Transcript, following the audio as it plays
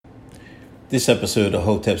This episode of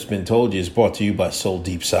Hotep's Been Told You is brought to you by Soul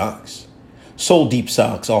Deep Socks. Soul Deep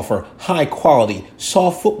Socks offer high-quality,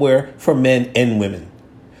 soft footwear for men and women.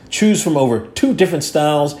 Choose from over 2 different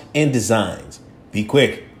styles and designs. Be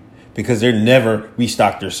quick, because they're never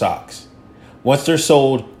restock their socks. Once they're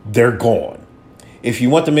sold, they're gone. If you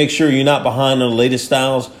want to make sure you're not behind on the latest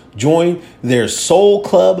styles, join their Soul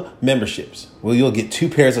Club memberships, where you'll get 2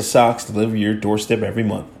 pairs of socks delivered to your doorstep every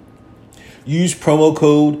month. Use promo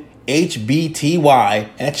code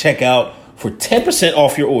HBTY at checkout for 10%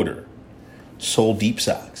 off your order. Soul Deep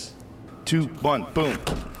Socks. 2, 1, boom.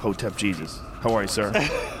 Hotep Jesus. How are you, sir?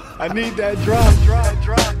 I need that drop.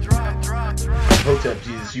 Hotep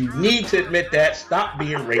Jesus, you need to admit that. Stop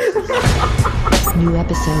being racist. New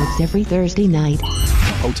episodes every Thursday night.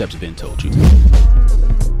 Hotep's Been Told You.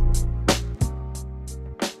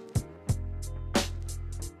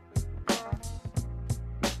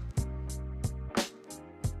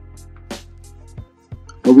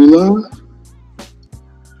 Are we live?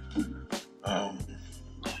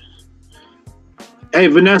 Hey,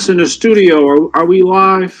 Vanessa in the studio. Are we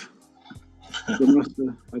live?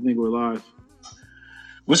 Vanessa, I think we're live.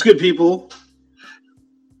 What's good, people?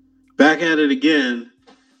 Back at it again.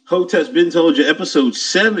 Hotep's Been Told You, episode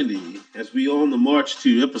 70, as we on the march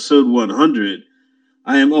to episode 100.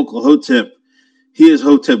 I am Uncle Hotep. He is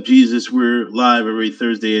Hotep Jesus. We're live every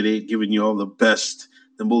Thursday at 8, giving you all the best,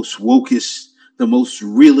 the most wokest, the most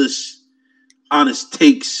realest, honest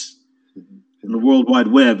takes in the World Wide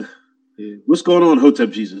Web. Yeah. What's going on, Hotep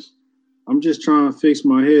Jesus? I'm just trying to fix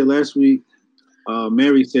my hair. Last week,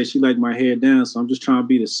 Mary said she liked my hair down, so I'm just trying to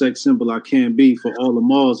be the sex symbol I can be for all the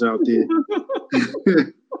malls out there.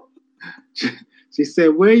 She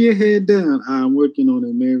said, wear your hair down. I'm working on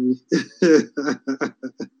it, Mary.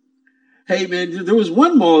 Hey, man, there was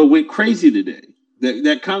one mall that went crazy today.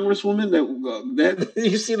 That congresswoman, that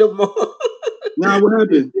you see the mall? Nah, what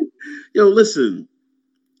happened? Yo, listen.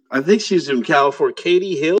 I think she's in California,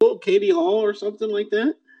 Katie Hall, or something like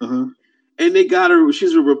that. Uh-huh. And they got her.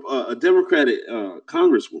 She's a Democratic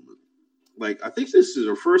congresswoman. Like, I think this is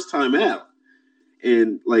her first time out.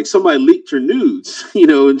 And like somebody leaked her nudes,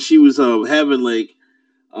 and she was having like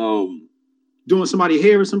Doing somebody's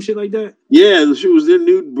hair or some shit like that? Yeah, she was in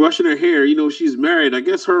nude brushing her hair. She's married. I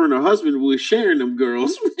guess her and her husband was sharing them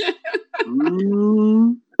girls.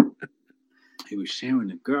 He was sharing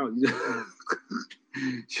the girl.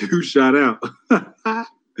 You shot out.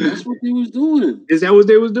 That's what he was doing. Is that what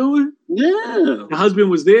they was doing? Yeah. The husband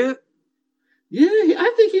was there? Yeah,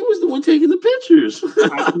 I think he was the one taking the pictures.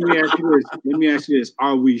 Let me ask you this.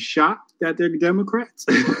 Are we shocked that they're Democrats?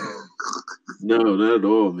 No, not at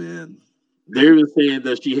all, man. They're even saying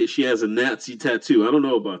that she has a Nazi tattoo. I don't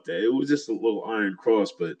know about that. It was just a little iron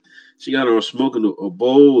cross, but she got her smoking a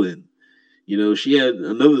bowl, and she had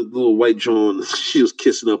another little white John. She was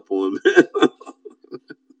kissing up on him.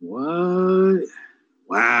 What?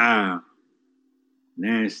 Wow.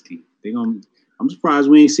 Nasty. I'm surprised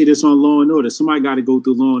we ain't see this on Law and Order. Somebody got to go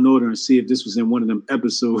through Law and Order and see if this was in one of them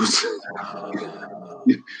episodes.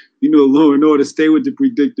 Law and Order, stay with the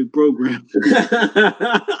predictive program. But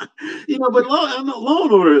Law and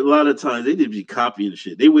Order, a lot of times they did be copying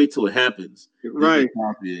shit. They wait till it happens. Right.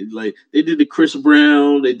 Copy it. Like they did the Chris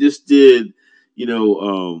Brown. They just did,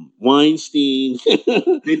 Weinstein.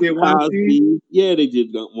 They did Weinstein? Yeah, they did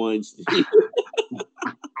Weinstein.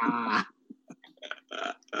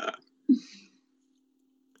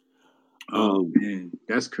 Oh man,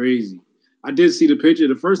 that's crazy. I did see the picture.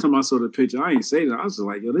 The first time I saw the picture, I ain't say that. I was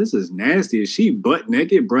like, yo, this is nasty. Is she butt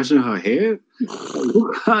naked brushing her hair?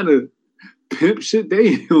 What kind of pimp shit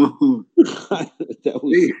they on?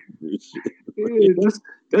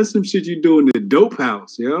 That's some shit you do in the dope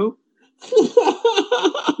house, yo.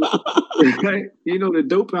 The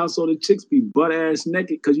dope house, all the chicks be butt ass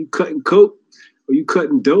naked because you cutting coke or you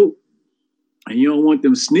cutting dope and you don't want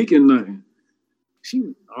them sneaking nothing.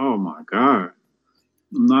 Oh my God.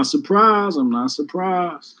 I'm not surprised.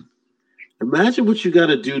 Imagine what you got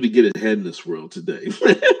to do to get ahead in this world today.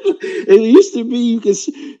 It used to be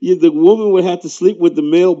the woman would have to sleep with the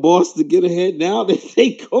male boss to get ahead. Now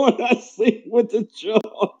they go and sleep with the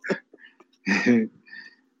job.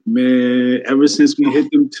 Man, ever since we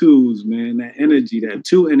hit them twos, man, that energy, that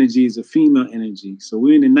two energy is a female energy. So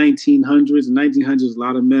we're in the 1900s. The 1900s, a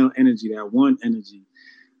lot of male energy, that one energy.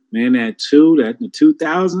 Man, that in the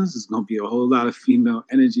 2000s, is going to be a whole lot of female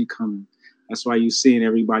energy coming. That's why you're seeing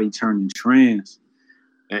everybody turning trans.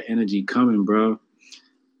 That energy coming, bro.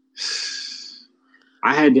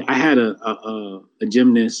 I had a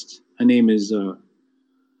gymnast. Her name is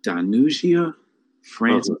Danusia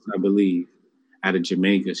Francis, I believe, out of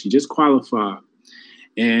Jamaica. She just qualified.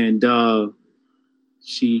 And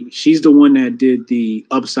she's the one that did the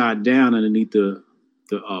upside down underneath the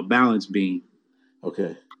balance beam.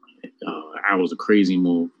 Okay. That was a crazy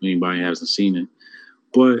move. Anybody hasn't seen it,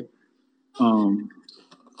 but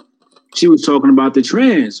she was talking about the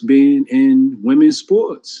trans being in women's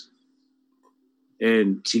sports,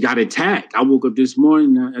 and she got attacked. I woke up this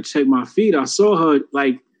morning, I checked my feed, I saw her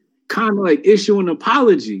like kind of like issue an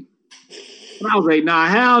apology. And I was like, nah,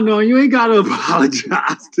 hell no, you ain't gotta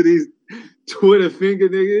apologize to these Twitter finger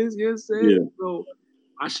niggas. You know what I'm saying? Yeah. So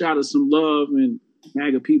I shot her some love, and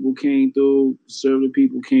MAGA people came through, conservative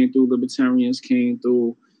people came through, libertarians came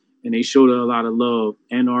through, and they showed her a lot of love.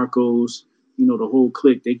 Anarchos, you know, the whole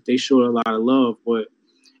clique, they showed her a lot of love. But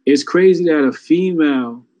it's crazy that a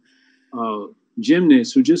female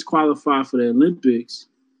gymnast who just qualified for the Olympics,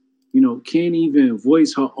 you know, can't even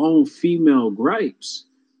voice her own female gripes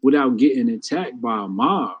without getting attacked by a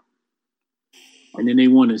mob. And then they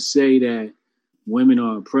want to say that women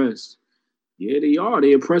are oppressed. Yeah, they are.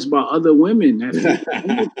 They're oppressed by other women.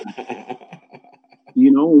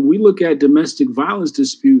 You know, when we look at domestic violence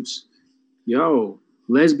disputes, yo,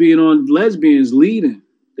 lesbians leading.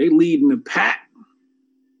 They leading the pack.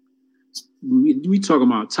 We talking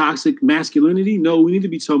about toxic masculinity? No, we need to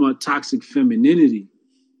be talking about toxic femininity.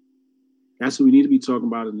 That's what we need to be talking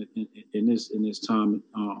about in this time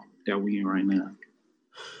that we in right now.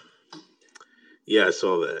 Yeah, I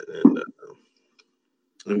saw that, and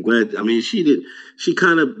I'm glad. I mean, she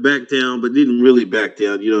kind of backed down, but didn't really back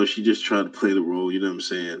down. You know, she just tried to play the role. You know what I'm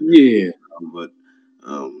saying? Yeah. But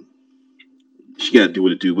she got to do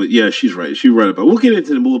what it do. But yeah, she's right. She's right about. We'll get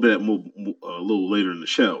into them a little later in the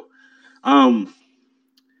show. You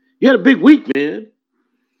had a big week, man.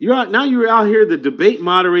 You're out here, the debate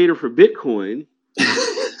moderator for Bitcoin.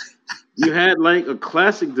 You had like a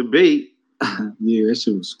classic debate. Yeah, that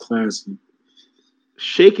shit was classic.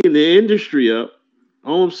 Shaking the industry up.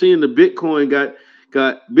 All I'm seeing, the Bitcoin got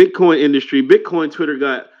Bitcoin industry. Bitcoin Twitter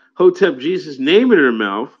got Hotep Jesus' name in her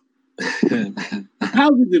mouth. How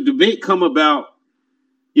did the debate come about?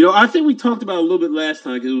 You know, I think we talked about it a little bit last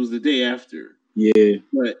time because it was the day after. Yeah.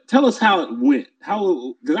 But tell us how it went.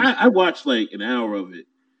 Because I watched like an hour of it.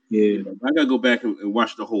 Yeah. You know, I got to go back and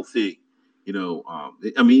watch the whole thing. You know,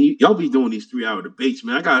 I mean, y'all be doing these 3-hour debates,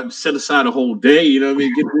 man. I got to set aside a whole day, you know what I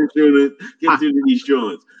mean? Get through these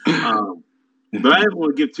joints. But I didn't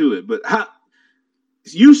want to get to it. But how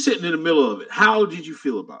you sitting in the middle of it, how did you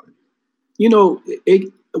feel about it? You know,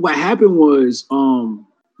 what happened was, hold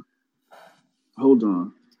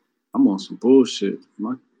on. I'm on some bullshit.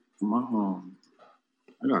 My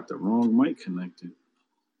I got the wrong mic connected.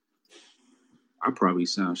 I probably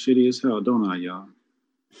sound shitty as hell, don't I, y'all?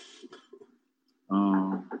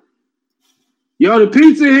 Yo, the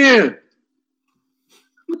pizza here.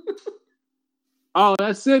 Oh,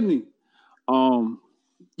 that's Sydney.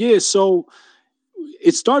 Yeah, so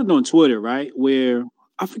it started on Twitter, right? Where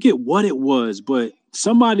I forget what it was, but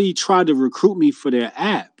somebody tried to recruit me for their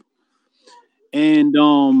app. And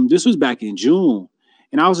this was back in June.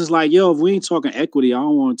 And I was just like, yo, if we ain't talking equity, I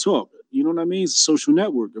don't want to talk. You know what I mean? It's a social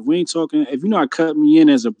network. If you're not cutting me in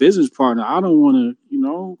as a business partner, I don't want to,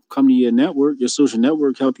 come to your network, your social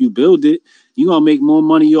network, help you build it. You're going to make more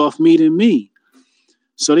money off me than me.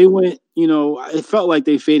 So they went, it felt like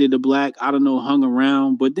they faded to black. I don't know, hung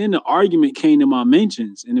around. But then the argument came to my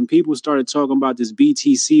mentions. And then people started talking about this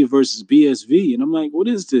BTC versus BSV. And I'm like, what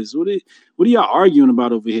is this? What are y'all arguing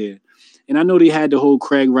about over here? And I know they had the whole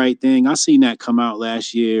Craig Wright thing. I seen that come out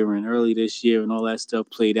last year and early this year and all that stuff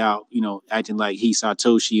played out, acting like he's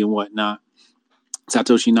Satoshi and whatnot.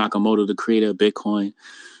 Satoshi Nakamoto, the creator of Bitcoin.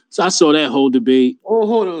 So I saw that whole debate. Oh,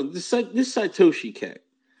 hold on. This Satoshi cat.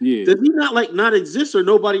 Yeah. Does he not exist, or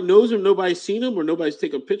nobody knows him, nobody's seen him, or nobody's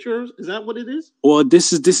taken pictures? Is that what it is? Well,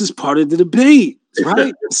 this is part of the debate,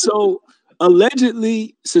 right? So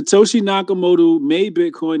allegedly, Satoshi Nakamoto made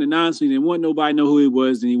Bitcoin anonymously and wouldn't nobody know who he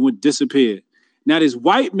was, and he went disappeared. Now this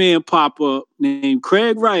white man pop up named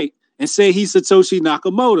Craig Wright and say he's Satoshi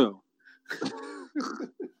Nakamoto.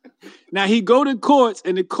 Now he go to courts,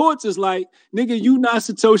 and the courts is like, nigga, you not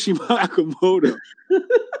Satoshi Nakamoto.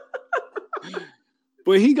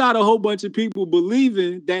 But he got a whole bunch of people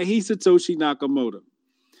believing that he's Satoshi Nakamoto.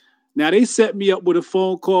 Now, they set me up with a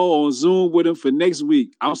phone call on Zoom with him for next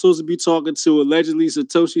week. I'm supposed to be talking to allegedly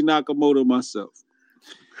Satoshi Nakamoto myself.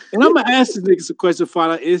 And I'm going to ask the niggas a question to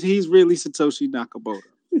find out if he's really Satoshi Nakamoto.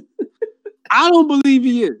 I don't believe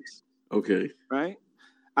he is. Okay. Right?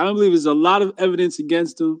 I don't believe there's a lot of evidence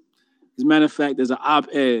against him. As a matter of fact, there's an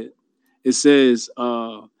op-ed. It says,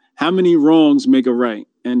 how many wrongs make a right?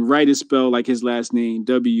 And right is spelled like his last name,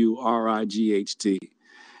 WRIGHT.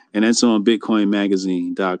 And that's on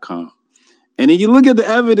bitcoinmagazine.com. And then you look at the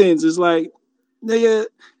evidence, it's like, nigga,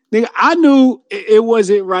 I knew it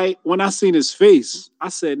wasn't right when I seen his face. I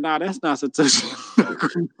said, nah, that's not Satoshi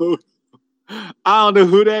Nakamoto. I don't know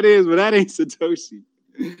who that is, but that ain't Satoshi.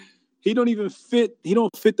 He don't fit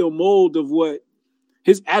the mold of what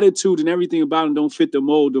his attitude and everything about him don't fit the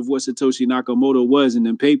mold of what Satoshi Nakamoto was in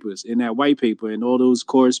them papers, in that white paper and all those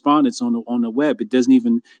correspondence on the web.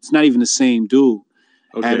 It's not even the same dude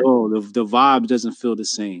at all. The vibe doesn't feel the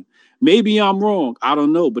same. Maybe I'm wrong. I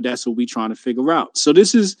don't know, but that's what we trying to figure out. So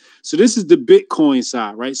this is the Bitcoin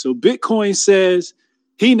side, right? So Bitcoin says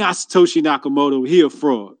he not Satoshi Nakamoto, he a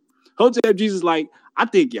fraud. Hotep Jesus like, I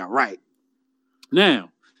think y'all right. Now,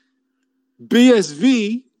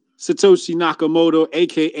 BSV, Satoshi Nakamoto,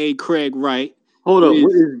 aka Craig Wright. Hold on,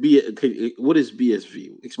 what is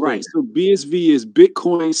BSV? Explain. Right, so BSV is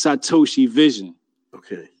Bitcoin Satoshi Vision.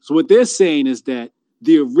 Okay. So what they're saying is that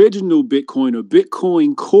the original Bitcoin or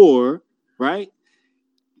Bitcoin Core, right,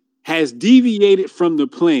 has deviated from the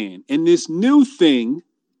plan. And this new thing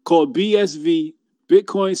called BSV,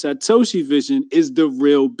 Bitcoin Satoshi Vision, is the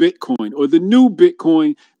real Bitcoin or the new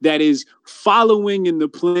Bitcoin that is following in the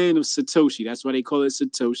plan of Satoshi. That's why they call it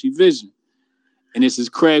Satoshi Vision. And this is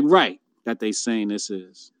Craig Wright that they saying this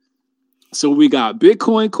is. So we got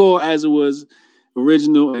Bitcoin Core as it was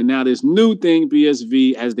original, and now this new thing,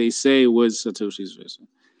 BSV, as they say, was Satoshi's Vision.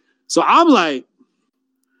 So I'm like,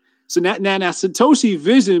 so now Satoshi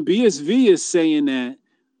Vision, BSV is saying that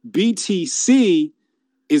BTC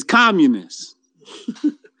is communist.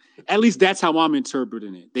 At least that's how I'm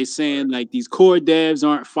interpreting it. They saying like these core devs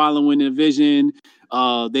aren't following the vision.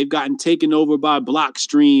 They've gotten taken over by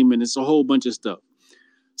Blockstream, and it's a whole bunch of stuff.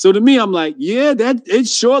 So to me, I'm like, yeah, that it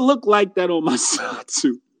sure looked like that on my side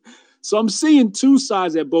too. So I'm seeing two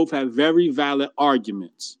sides that both have very valid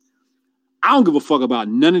arguments. I don't give a fuck about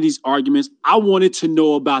none of these arguments. I wanted to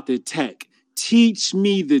know about the tech. Teach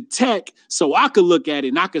me the tech so I could look at it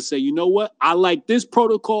and I could say, you know what? I like this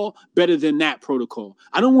protocol better than that protocol.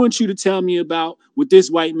 I don't want you to tell me about what this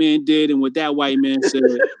white man did and what that white man said.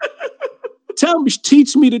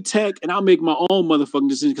 Teach me the tech and I'll make my own motherfucking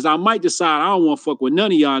decision because I might decide I don't want to fuck with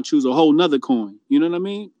none of y'all and choose a whole nother coin. You know what I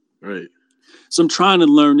mean? Right. So I'm trying to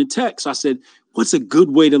learn the tech. So I said, what's a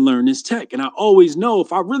good way to learn this tech? And I always know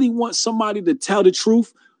if I really want somebody to tell the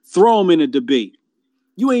truth, throw them in a debate.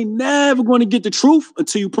 You ain't never going to get the truth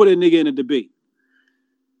until you put a nigga in a debate.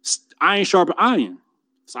 Iron sharpen iron.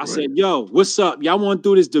 So I said, yo, what's up? Y'all want to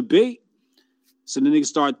do this debate? So the niggas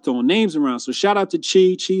started throwing names around. So shout out to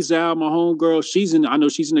Chi Zhao, my homegirl. I know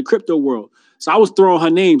she's in the crypto world. So I was throwing her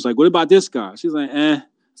names like, what about this guy? She's like, I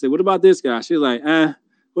said, what about this guy? She's like,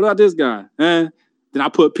 what about this guy? Then I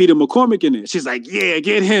put Peter McCormick in it. She's like, yeah,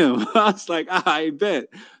 get him. I was like, I bet.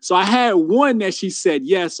 So I had one that she said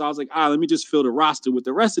yes. So I was like, let me just fill the roster with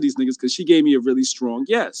the rest of these niggas because she gave me a really strong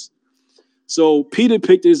yes. So Peter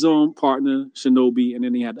picked his own partner, Shinobi, and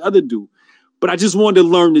then he had the other dude. But I just wanted to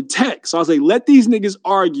learn the tech. So I was like, let these niggas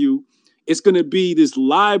argue. It's going to be this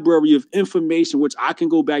library of information, which I can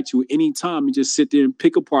go back to at any time and just sit there and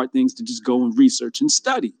pick apart things to just go and research and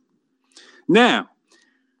study. Now,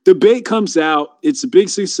 debate comes out. It's a big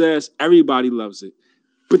success. Everybody loves it.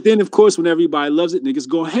 But then, of course, when everybody loves it, niggas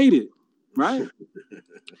gonna hate it, right?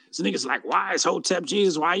 So niggas like, why is Hotep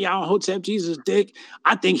Jesus? Why y'all Hotep Jesus dick?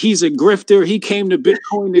 I think he's a grifter. He came to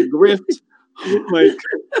Bitcoin to grift.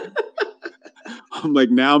 I'm like,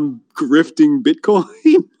 now I'm grifting Bitcoin.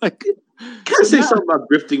 Like, can I say something about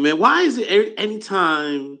grifting, man? Why is it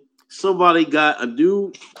anytime somebody got a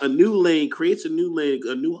new lane, creates a new lane,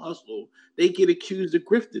 a new hustle, they get accused of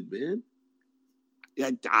grifting, man?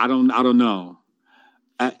 I don't know.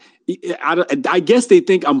 I guess they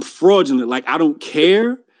think I'm fraudulent. Like I don't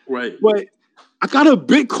care. Right. But I got a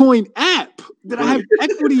Bitcoin app that I have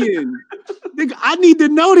equity in. Nigga, I need to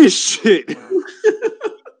know this shit.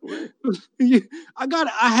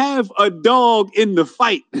 I have a dog in the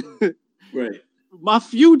fight. Right. My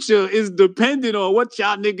future is dependent on what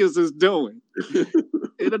y'all niggas is doing. You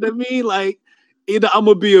know what I mean? Like, either I'm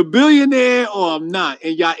gonna be a billionaire or I'm not.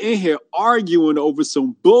 And y'all in here arguing over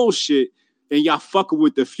some bullshit and y'all fucking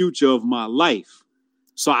with the future of my life.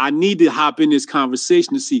 So I need to hop in this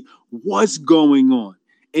conversation to see what's going on.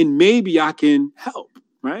 And maybe I can help,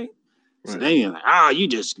 right? So they ain't like, you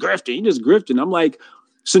just grifting. I'm like,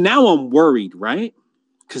 so now I'm worried, right?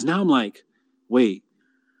 Because now I'm like, wait,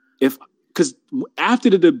 because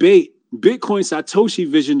after the debate, Bitcoin Satoshi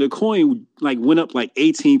Vision, the coin like went up like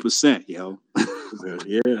 18%, yo.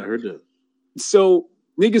 Yeah, I heard that. So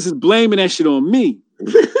niggas is blaming that shit on me.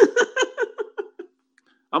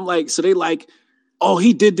 I'm like, so they like, oh,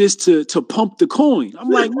 he did this to pump the coin. I'm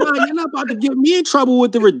like, nah, you're not about to get me in trouble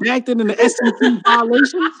with the redacted and the SEC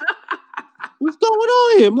violations. What's going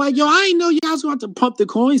on here? I'm like, yo, I ain't know you guys want to pump the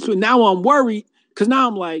coins, but now I'm worried because now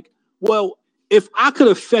I'm like, well, if I could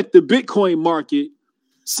affect the Bitcoin market,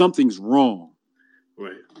 something's wrong.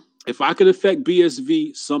 Right. If I could affect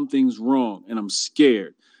BSV, something's wrong, and I'm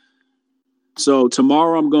scared. So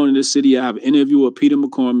tomorrow I'm going to the city. I have an interview with Peter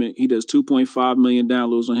McCormick. He does 2.5 million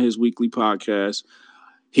downloads on his weekly podcast.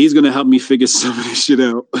 He's going to help me figure some of this shit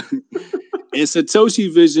out. And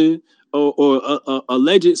Satoshi Vision, or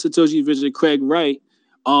alleged Satoshi Vision, Craig Wright,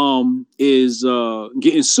 is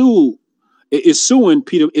getting sued. Is suing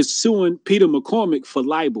Peter McCormick for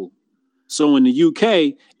libel. So in the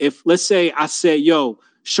UK, if let's say I said, yo,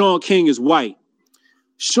 Sean King is white,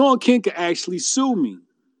 Sean King could actually sue me.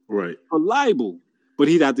 Right. For libel, but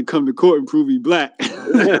he'd have to come to court and prove he's black.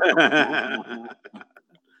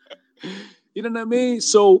 You know what I mean?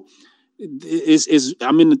 So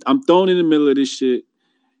I'm thrown in the middle of this shit.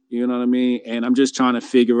 You know what I mean? And I'm just trying to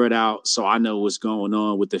figure it out so I know what's going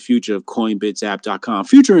on with the future of CoinBitsApp.com.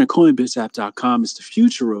 Future in CoinBitsApp.com is the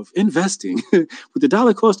future of investing with the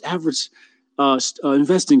dollar cost average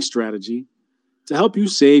investing strategy to help you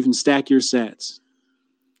save and stack your sats.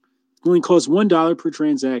 It only costs $1 per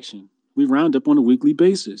transaction. We round up on a weekly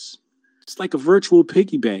basis. It's like a virtual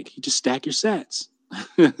piggy bank. You just stack your sats.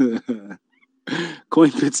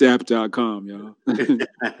 CoinBitsApp.com, y'all.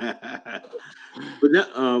 But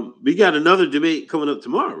now, we got another debate coming up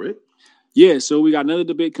tomorrow, right? Yeah, so we got another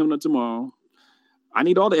debate coming up tomorrow. I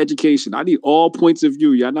need all the education. I need all points of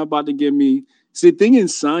view. Y'all not about to give me... See, the thing in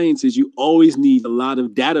science is you always need a lot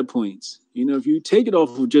of data points. You know, if you take it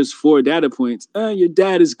off of just 4 data points, your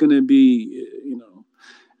data is going to be,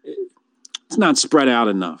 it's not spread out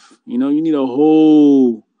enough. You know, you need a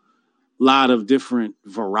whole lot of different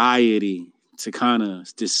variety to kind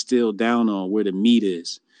of distill down on where the meat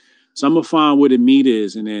is. So I'm going to find where the meat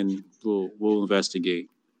is, and then we'll investigate.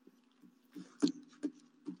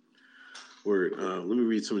 Word. Let me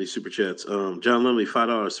read some of these super chats. John Lumley,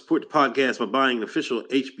 $5. Support the podcast by buying an official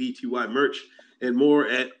HBTY merch and more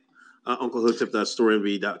at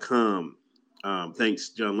UncleHotep.storeenvy.com. Thanks,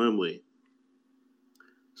 John Lumley.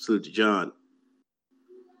 Salute to John.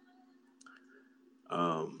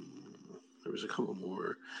 There was a couple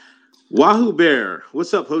more. Wahoo Bear,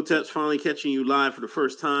 what's up, Hoteps? Finally catching you live for the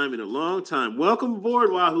first time in a long time. Welcome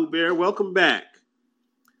aboard, Wahoo Bear. Welcome back.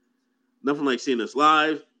 Nothing like seeing us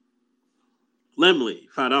live. Lemley,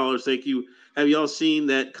 $5. Thank you. Have y'all seen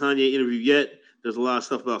that Kanye interview yet? There's a lot of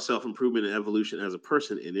stuff about self-improvement and evolution as a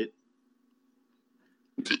person in it.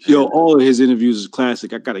 Yo, all of his interviews is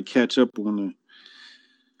classic. I got to catch up on it.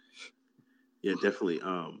 Yeah, definitely.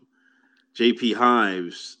 JP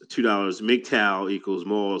Hives, $2. MGTOW equals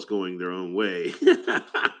malls going their own way.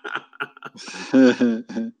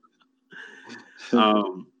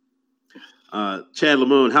 Chad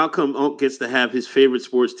Lamone, how come Unc gets to have his favorite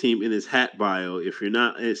sports team in his hat bio? If you're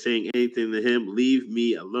not saying anything to him, leave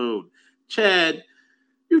me alone. Chad,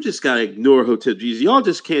 you just got to ignore Hotep Jeezy. Y'all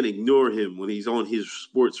just can't ignore him when he's on his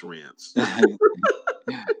sports rants.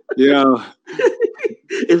 Yeah.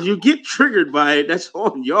 If you get triggered by it, that's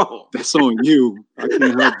on y'all. That's on you. I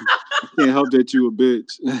can't help that you a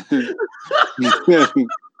bitch.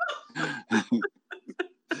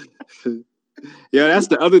 Yeah, that's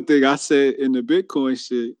the other thing I said in the Bitcoin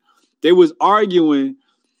shit. They was arguing,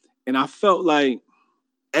 and I felt like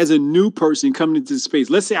as a new person coming into the space,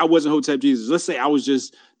 let's say I wasn't Hotep Jesus. Let's say I was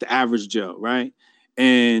just the average Joe, right?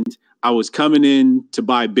 And I was coming in to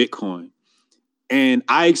buy Bitcoin. And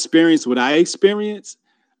I experienced what I experienced.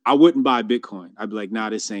 I wouldn't buy Bitcoin. I'd be like, nah,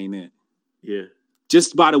 this ain't it. Yeah.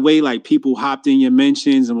 Just by the way, like people hopped in your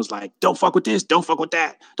mentions and was like, don't fuck with this, don't fuck with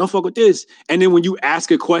that, don't fuck with this. And then when you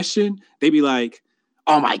ask a question, they be like,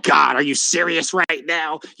 oh my God, are you serious right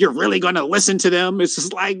now? You're really going to listen to them? It's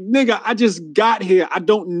just like, nigga, I just got here. I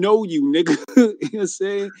don't know you, nigga. You know what I'm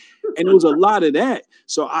saying? And it was a lot of that.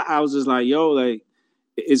 So I was just like, yo, like,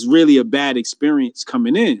 it's really a bad experience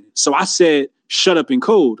coming in. So I said, shut up and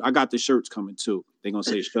code. I got the shirts coming too. They're going to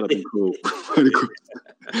say, shut up and code.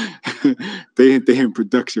 They're in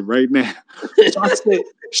production right now. So I said,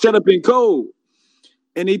 shut up and code.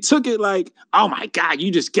 And they took it like, oh my God,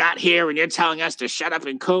 you just got here and you're telling us to shut up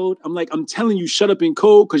and code. I'm like, I'm telling you, shut up and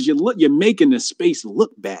code because you're making the space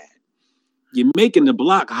look bad. You're making the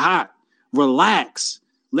block hot. Relax.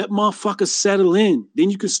 Let motherfuckers settle in.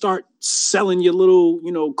 Then you can start selling your little,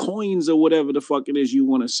 coins or whatever the fuck it is you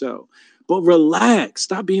want to sell. But relax.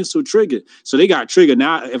 Stop being so triggered. So they got triggered.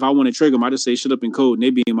 Now, if I want to trigger them, I just say shut up and code. And they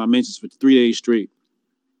be in my mentions for 3 days straight.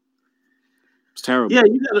 It's terrible. Yeah,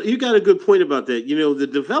 you got a good point about that. You know, the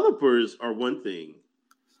developers are one thing,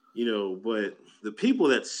 you know, but the people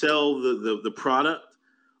that sell the product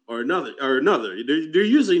are another. They're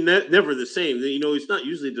usually never the same. You know, it's not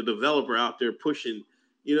usually the developer out there pushing.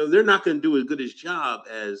 You know, they're not going to do as good a job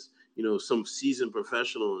as, you know, some seasoned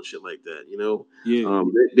professional and shit like that. You know,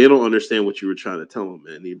 they don't understand what you were trying to tell them,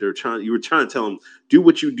 man. You were trying to tell them, do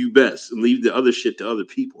what you do best and leave the other shit to other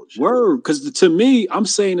people. Word, because to me, I'm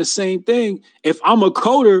saying the same thing. If I'm a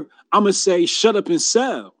coder, I'm gonna say shut up and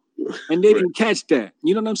sell, and they didn't catch that.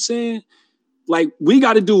 You know what I'm saying? Like, we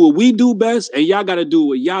got to do what we do best, and y'all got to do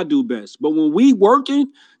what y'all do best. But when we working,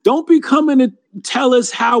 don't be coming to tell us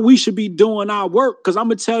how we should be doing our work, because I'm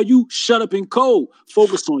going to tell you, shut up and code.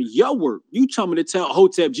 Focus on your work. You tell me to tell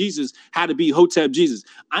Hotep Jesus how to be Hotep Jesus.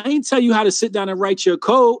 I ain't tell you how to sit down and write your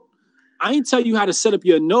code. I ain't tell you how to set up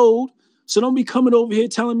your node. So don't be coming over here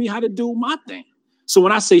telling me how to do my thing. So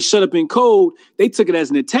when I say shut up and code, they took it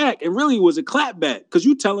as an attack, and really it was a clapback, because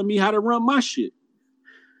you telling me how to run my shit.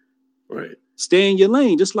 Right. Stay in your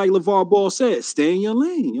lane, just like LeVar Ball said. Stay in your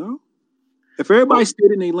lane, yo. If everybody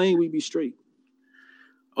stayed in their lane, we'd be straight.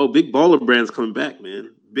 Oh, Big Baller Brand's coming back,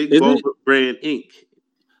 man. Big Baller Brand Inc.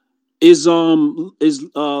 Is what's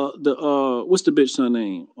the bitch son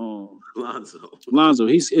name? Lonzo.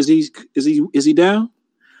 Is he down?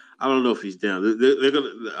 I don't know if he's down. They're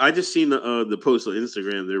gonna. I just seen the post on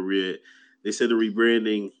Instagram. They said they're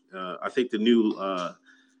rebranding. I think the new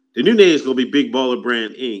name is gonna be Big Baller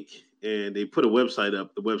Brand Inc. And they put a website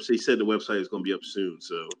up. They said the website is going to be up soon.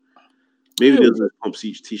 So maybe they'll just pump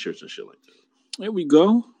t-shirts and shit like that. There we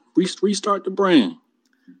go. Restart the brand.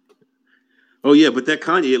 Oh, yeah. But that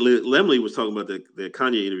Kanye, Lemley was talking about the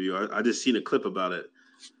Kanye interview. I just seen a clip about it.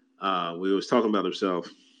 Where he was talking about himself.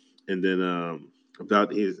 And then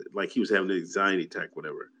about he was having an anxiety attack,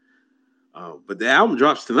 whatever. But the album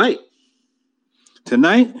drops tonight.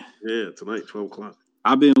 Tonight? Yeah, tonight, 12 o'clock.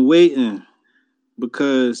 I've been waiting.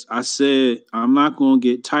 Because I said I'm not gonna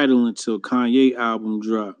get Tidal until Kanye album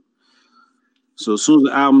drop. So as soon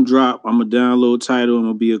as the album drop, I'm gonna download Tidal. I'm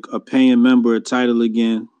gonna be a paying member of Tidal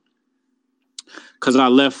again. Cause I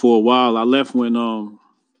left for a while. I left when I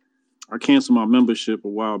canceled my membership a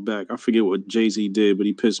while back. I forget what Jay-Z did, but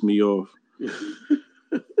he pissed me off. It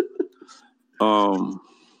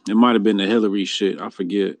might have been the Hillary shit. I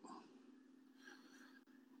forget.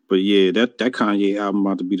 But yeah, that Kanye album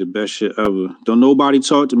about to be the best shit ever. Don't nobody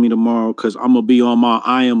talk to me tomorrow, because I'm going to be on my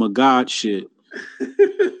I am a God shit.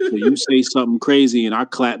 So you say something crazy and I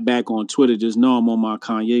clap back on Twitter, just know I'm on my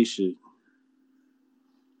Kanye shit.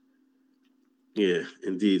 Yeah,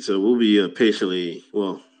 indeed. So we'll be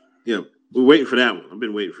we're waiting for that one. I've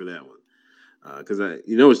been waiting for that one. Because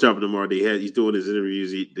it's dropping tomorrow. He's doing his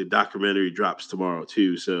interviews. The documentary drops tomorrow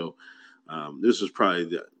too. So this was probably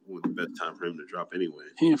the best time for him to drop anyway.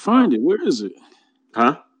 Can't find it. Where is it?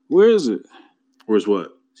 Huh? Where is it? Where's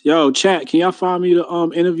what? Yo, chat. Can y'all find me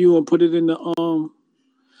the interview and put it in the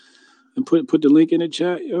and put the link in the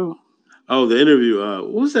chat, yo? Oh, the interview.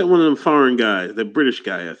 What was that one of them foreign guys? The British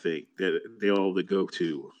guy, I think, that they all go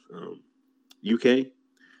to UK.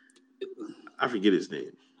 I forget his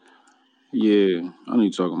name. Yeah, I know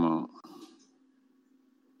you're talking about.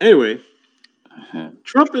 Anyway,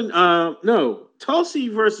 Trump and Tulsi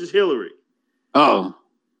versus Hillary. Oh.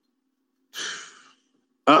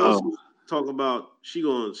 Talk about she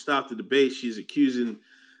gonna stop the debate. She's accusing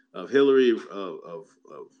of Hillary of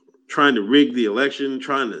trying to rig the election,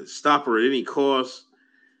 trying to stop her at any cost,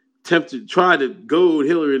 try to goad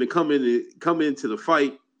Hillary to come into the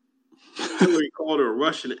fight. Hillary called her a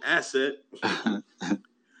Russian asset.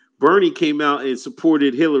 Bernie came out and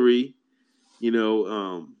supported Hillary.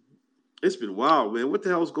 It's been wild, man. What the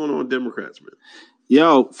hell is going on with Democrats, man?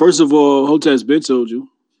 Yo, first of all, Hotep's been told you.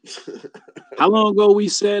 How long ago we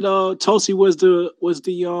said Tulsi was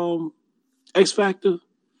the X Factor? You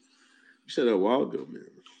said that a while ago, man.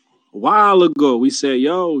 A while ago, we said,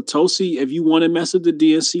 yo, Tulsi, if you want to mess with the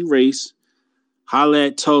DNC race, holla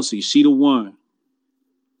at Tulsi. She the one.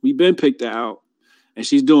 We been picked her out. And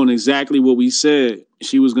she's doing exactly what we said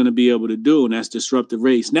she was going to be able to do, and that's disrupt the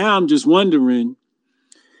race. Now I'm just wondering,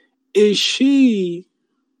 is she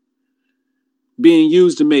being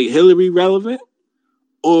used to make Hillary relevant,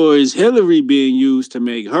 or is Hillary being used to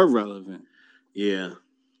make her relevant? Yeah.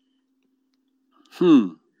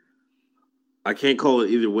 I can't call it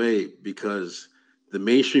either way because the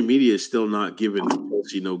mainstream media is still not giving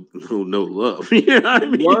Tulsi no love. You know what I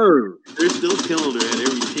mean? Word. They're still killing her at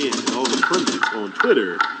every chance, and all the pundits on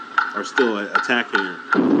Twitter are still attacking her.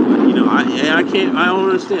 I can't. I don't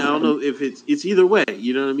understand. I don't know if it's either way.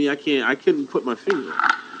 You know what I mean? I couldn't put my finger on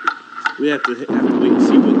it. We have to wait and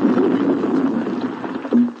see what Hillary does.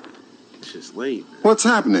 is lame. Man. What's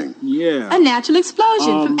happening? Yeah. A natural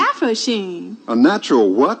explosion from Afro Sheen. A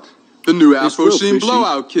natural what? The new Afro Sheen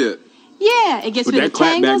blowout kit. Yeah, it gets rid of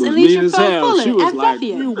tangles and mean leaves your as fro hell. She fuller was and like,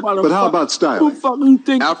 fluffier. But how about styling? Who fucking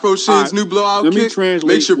think Afro Sheen's new blowout let me kit translate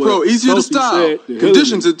makes your fro what easier to Sophie style, said to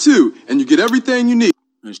conditions it too, and you get everything you need.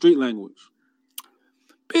 in street language.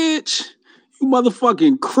 Bitch, you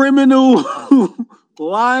motherfucking criminal,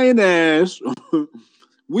 lying ass.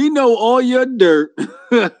 We know all your dirt.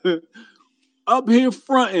 Up here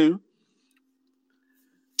fronting.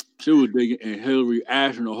 She was digging in Hillary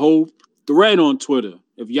Ashton, the whole thread on Twitter.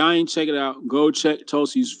 If y'all ain't check it out, go check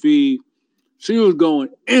Tulsi's feed. She was going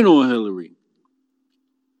in on Hillary.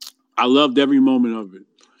 I loved every moment of it.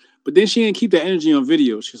 But then she didn't keep that energy on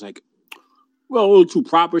video. She's like, well, a little too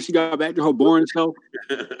proper. She got back to her boring self.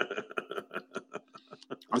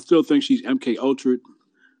 I still think she's MK Ultra.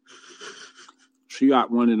 She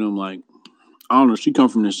got one of them, like, I don't know, she come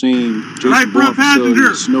from the same Jason Bourne facility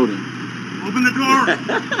as Snowden. Open the door. Step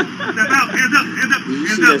out. Hands up. Hands up. Did you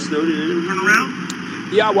Hands see up. that Snowden? Turn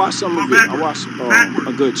around. Yeah, I watched some of it. I watched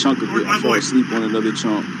a good chunk of it. I fell asleep on another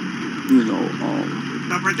chunk. You know,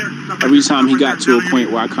 Stop right there. Stop every right time there. he got to a point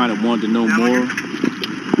Down where I kind of wanted to know Down more,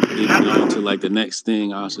 like you know, to like the next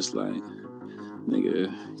thing, I was just like,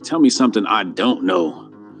 nigga, tell me something I don't know.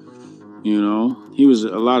 You know, he was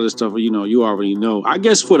a lot of the stuff, you know, you already know. I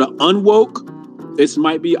guess for the unwoke, this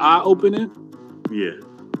might be eye-opening. Yeah.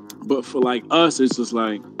 But for like us, it's just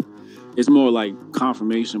like, it's more like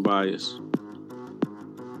confirmation bias.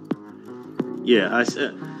 Yeah, I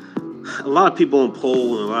said a lot of people on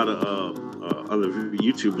poll and a lot of other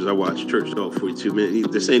YouTubers I watch, Church Dog 42 Minutes,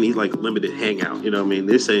 they're saying he's like limited hangout. You know what I mean?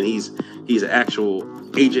 They're saying he's an actual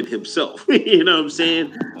agent himself. You know what I'm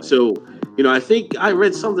saying? So, you know, I think I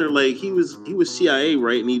read something like he was CIA,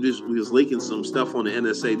 right? And he was leaking some stuff on the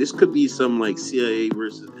NSA. This could be some like CIA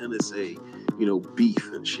versus NSA, you know,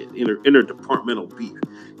 beef and shit, interdepartmental beef.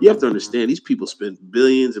 You have to understand, these people spend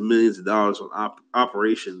billions and millions of dollars on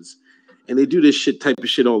operations, and they do this type of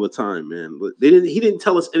shit all the time, man. But he didn't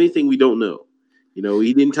tell us anything we don't know. You know,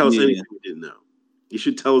 he didn't tell us anything we didn't know. He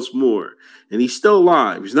should tell us more. And he's still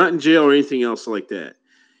alive. He's not in jail or anything else like that.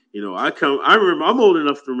 You know, I remember, I'm old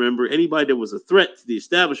enough to remember anybody that was a threat to the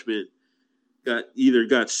establishment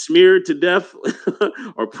got smeared to death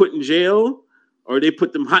or put in jail, or they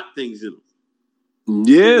put them hot things in them.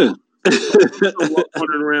 Yeah.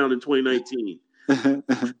 Running around in 2019.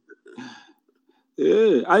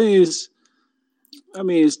 Yeah. I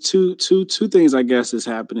mean, it's two things I guess is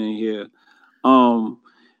happening here.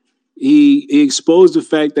 He exposed the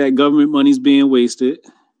fact that government money's being wasted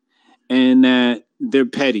and that they're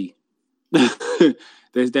petty.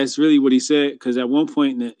 That's really what he said. Because at one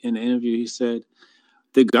point in the interview, he said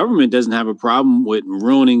the government doesn't have a problem with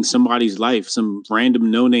ruining somebody's life, some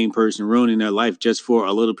random no-name person ruining their life just for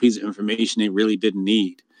a little piece of information they really didn't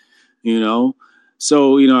need. You know,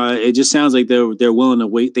 so you know, it just sounds like they're willing to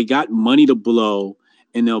wait. They got money to blow,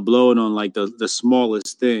 and they'll blow it on like the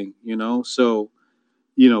smallest thing. You know, so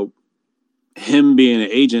you know, him being an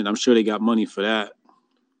agent, I'm sure they got money for that.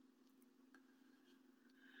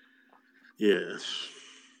 Yeah.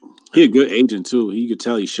 He a good agent too. You could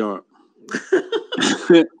tell he's sharp.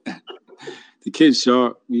 The kid's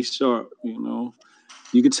sharp. He's sharp, you know.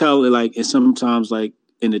 You could tell like it's sometimes like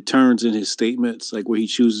in the turns in his statements, like where he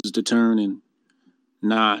chooses to turn and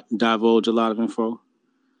not divulge a lot of info.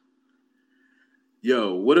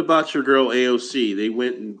 Yo, what about your girl AOC? They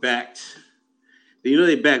went and backed, you know,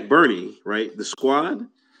 they backed Bernie, right? The squad?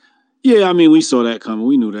 Yeah, I mean, we saw that coming.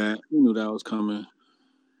 We knew that. We knew that was coming.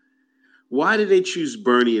 Why did they choose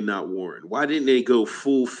Bernie and not Warren? Why didn't they go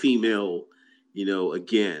full female, you know,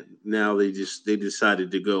 again? Now they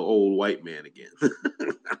decided to go old white man again.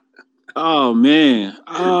 Oh, man.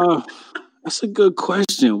 That's a good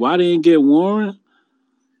question. Why didn't get Warren?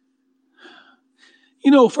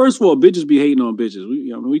 You know, first of all, bitches be hating on bitches.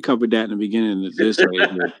 We covered that in the beginning of this.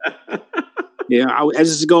 Yeah, I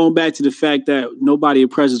just going back to the fact that nobody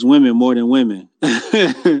oppresses women more than women.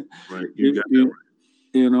 Right, you got that right.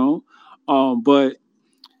 You know, but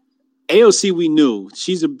AOC, we knew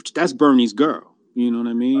that's Bernie's girl. You know what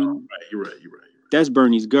I mean? Oh, right, you're right. That's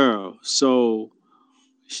Bernie's girl. So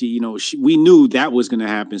we knew that was going to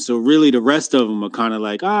happen. So really, the rest of them are kind of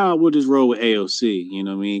like, we'll just roll with AOC. You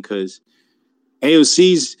know what I mean? Because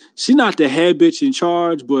AOC's she's not the head bitch in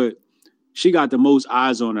charge, but she got the most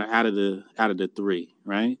eyes on her out of the three,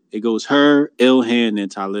 right? It goes her, Ilhan, and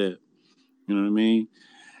Talib. You know what I mean?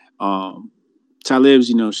 Talib's,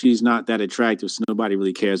 you know, she's not that attractive, so nobody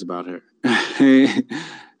really cares about her.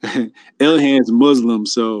 Ilhan's Muslim,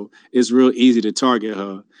 so it's real easy to target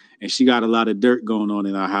her. and she got a lot of dirt going on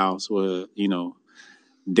in her house where, you know,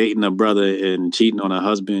 dating a brother and cheating on her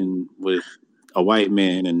husband with a white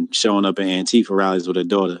man and showing up at Antifa rallies with her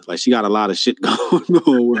daughter. Like, she got a lot of shit going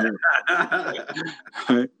on with her.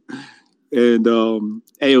 Right? And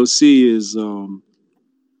AOC is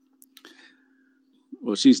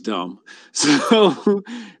well, she's dumb. So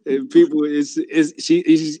people,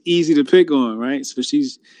 she's easy to pick on, right? So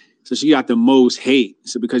she got the most hate.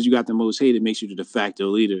 So because you got the most hate, it makes you the de facto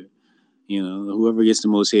leader. You know, whoever gets the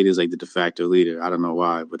most hate is like the de facto leader. I don't know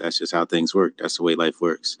why, but that's just how things work. That's the way life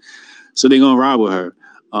works. So they're gonna ride with her.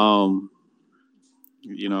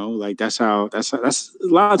 You know, like that's a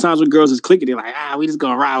lot of times when girls is clicking, they're like, we just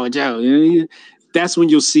gonna ride with Joe. You know? That's when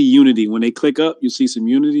you'll see unity. When they click up, you'll see some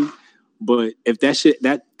unity. But if that shit,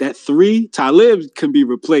 that three, Talib can be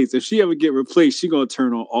replaced. If she ever get replaced, she gonna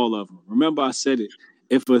turn on all of them. Remember I said it.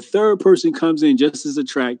 If a third person comes in just as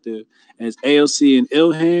attractive as AOC and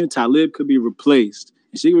Ilhan, Talib could be replaced.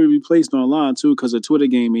 And she could be replaced online too, because the Twitter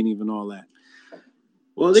game ain't even all that.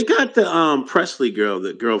 Well, they got the Presley girl,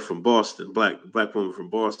 the girl from Boston, black woman from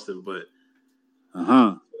Boston, but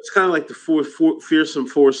it's kind of like the fearsome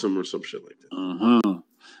foursome or some shit like that.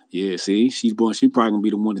 Yeah, see, she probably gonna be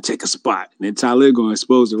the one to take a spot, and then Talib gonna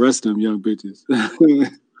expose the rest of them young bitches.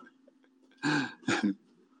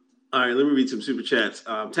 All right, let me read some super chats.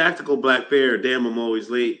 Tactical Black Bear, damn, I'm always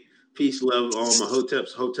late. Peace, love, all my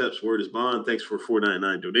Hoteps. Hoteps, word is bond. Thanks for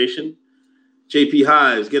 $4.99 donation. JP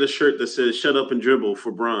Hives, get a shirt that says "Shut up and dribble"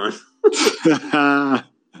 for Bron.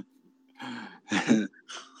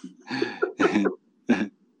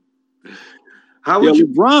 How would you?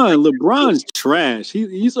 LeBron's trash.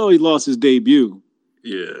 He's always lost his debut.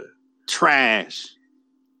 Yeah, trash.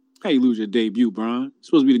 How you lose your debut, Bron? You're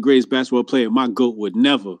supposed to be the greatest basketball player. My GOAT would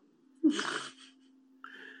never.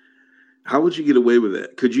 How would you get away with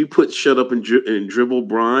that? Could you put "Shut up and dribble"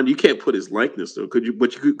 Bron? You can't put his likeness though. Could you?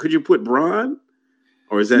 But could you put Bron?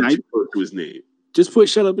 Or is that too close to his name? Just put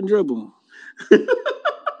 "Shut up and dribble."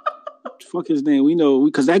 Fuck his name. We know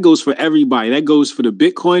because that goes for everybody. That goes for the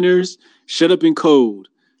Bitcoiners. Shut up and code.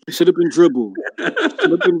 Shut up and dribble.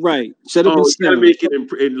 Shut up and write. Shut up and gotta make it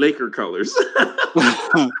in Laker colors.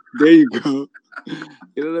 There you go.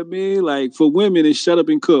 You know what I mean? Like for women, it's shut up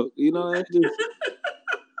and cook. You know,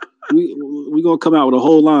 we gonna come out with a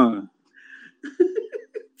whole line.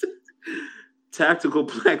 Tactical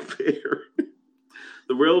Black Bear.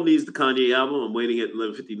 The Real needs the Kanye album. I'm waiting at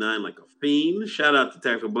 11:59 like a fiend. Shout out to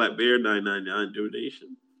Tactical Black Bear, $9.99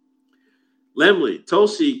 donation. Lemley,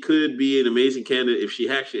 Tulsi could be an amazing candidate if she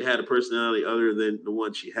actually had a personality other than the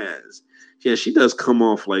one she has. Yeah, she does come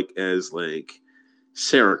off as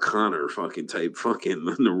Sarah Connor fucking type, fucking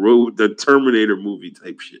on the road, the Terminator movie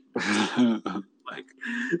type shit.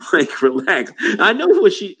 like relax. I know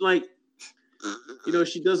what she like. You know,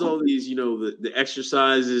 she does all these, you know, the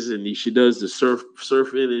exercises and she does the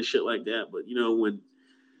surfing and shit like that. But you know, when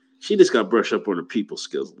she just got brushed up on her people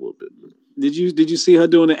skills a little bit. Did you see her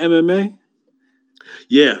doing the MMA?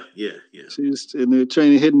 Yeah. She was in there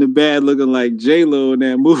training, hitting the bad, looking like J-Lo in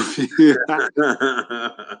that movie.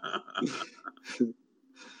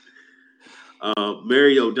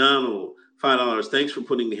 Mary O'Donnell, $5. Thanks for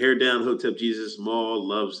putting the hair down. Hotep Jesus Mall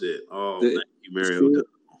loves it. Oh, thank you, Mary O'Donnell.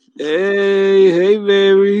 Hey,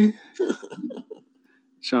 Mary.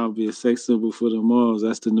 Trying to be a sex symbol for the malls.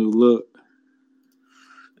 That's the new look.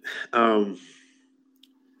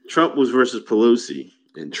 Trump was versus Pelosi,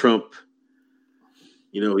 and Trump,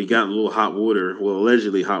 you know, he got in a little hot water. Well,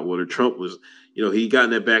 allegedly hot water. Trump was, you know, he got in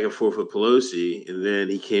that back and forth with Pelosi, and then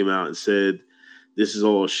he came out and said, "This is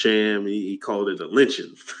all a sham." He called it a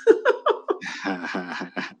lynching.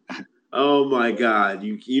 Oh my God!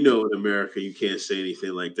 You know, in America, you can't say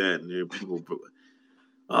anything like that, and there are people.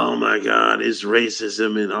 Oh my God, it's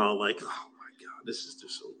racism and all. Like, oh my God, this is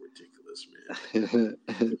just so ridiculous, man.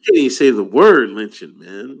 You can't even say the word lynching,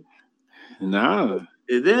 man. No.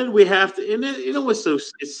 And then we have to, and then you know what's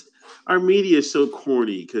our media is so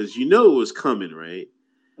corny because you know it was coming, right?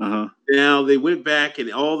 Now they went back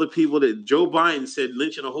and all the people that Joe Biden said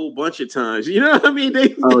lynching a whole bunch of times. You know what I mean? They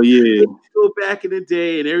go back in the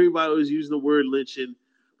day and everybody was using the word lynching,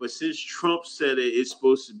 but since Trump said it, it's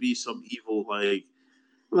supposed to be some evil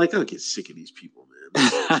like I'll get sick of these people,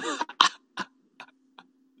 man.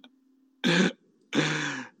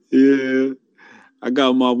 Yeah. I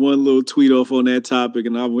got my one little tweet off on that topic,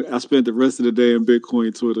 and I spent the rest of the day in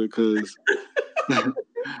Bitcoin Twitter because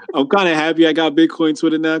I'm kind of happy I got Bitcoin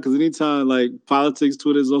Twitter now because anytime like politics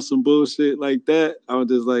Twitter is on some bullshit like that, I'm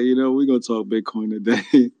just like, you know, we're going to talk Bitcoin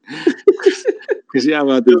today. Because y'all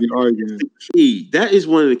about to be arguing. That is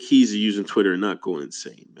one of the keys of using Twitter and not going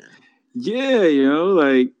insane, man. Yeah, you know,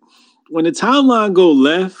 like when the timeline go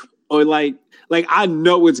left, or like I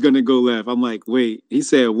know it's gonna go left. I'm like, wait, he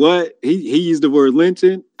said what? He used the word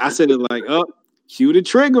lynching. I said it like, cue the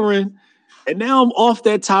triggering. And now I'm off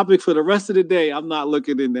that topic for the rest of the day. I'm not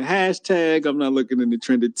looking in the hashtag. I'm not looking in the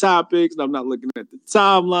trended topics. I'm not looking at the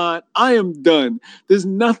timeline. I am done. There's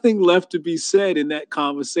nothing left to be said in that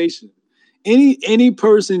conversation. Any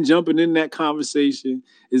person jumping in that conversation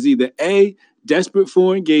is either A, desperate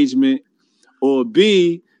for engagement, or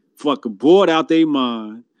B, fucking bored out their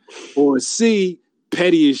mind, or C,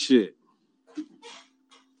 petty as shit.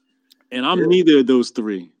 And I'm neither of those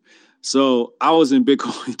three. So I was in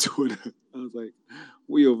Bitcoin Twitter. I was like,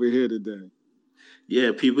 we over here today.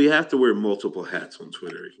 Yeah, people, you have to wear multiple hats on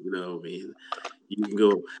Twitter. You know what I mean?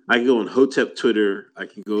 I can go on Hotep Twitter. I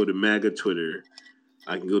can go to MAGA Twitter.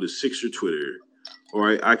 I can go to Sixer Twitter.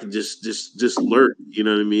 Or I can just lurk. You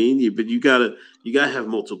know what I mean? But you gotta have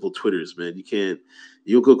multiple Twitters, man.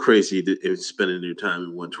 You'll go crazy if spending your time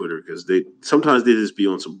in one Twitter because sometimes they just be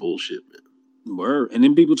on some bullshit, man. Word. And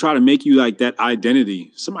then people try to make you like that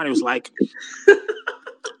identity. Somebody was like,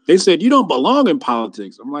 they said, you don't belong in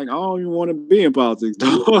politics. I'm like, I don't even want to be in politics,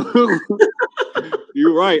 dog.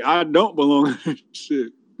 You're right. I don't belong in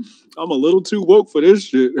shit. I'm a little too woke for this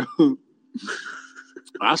shit.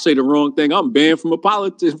 I say the wrong thing, I'm banned from a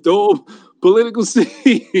political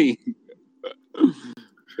scene.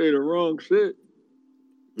 Say the wrong shit.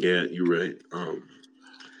 Yeah, you're right.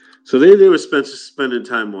 So they were spending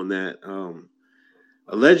time on that.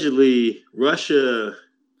 Allegedly, Russia,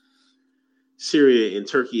 Syria, and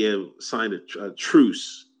Turkey have signed a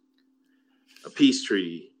truce, a peace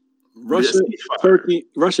treaty. Russia,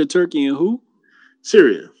 Turkey, and who?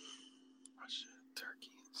 Syria. Russia,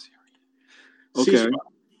 Turkey, and Syria. Okay.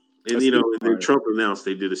 And Trump announced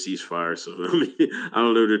they did a ceasefire. So I mean, I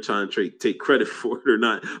don't know if they're trying to take credit for it or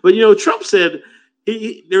not. But Trump said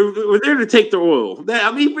they were there to take the oil.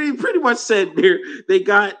 He pretty much said they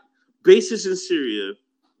got bases in Syria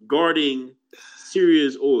guarding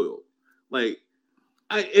Syria's oil. Like,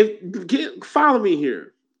 follow me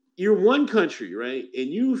here. You're one country, right? And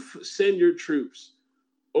you send your troops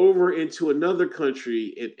over into another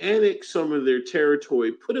country and annex some of their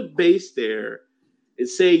territory, put a base there, and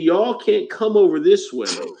say y'all can't come over this way,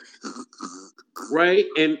 right?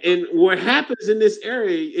 And what happens in this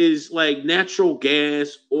area is like natural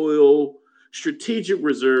gas, oil, strategic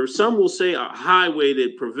reserves. Some will say a highway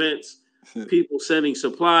that prevents people sending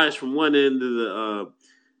supplies from one end of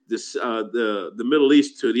the Middle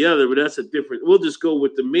East to the other, but that's a different. We'll just go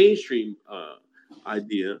with the mainstream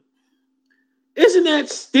idea. Isn't that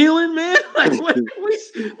stealing, man? Like,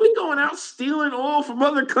 we going out stealing oil from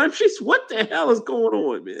other countries? What the hell is going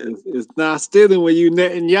on, man? It's not stealing when you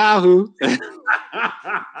Netanyahu.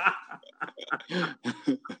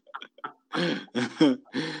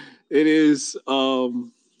 It is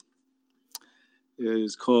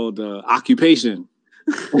called occupation.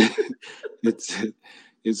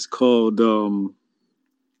 It's called the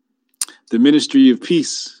Ministry of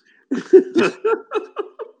Peace.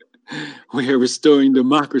 We are restoring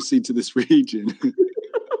democracy to this region.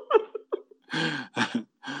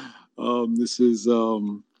 This is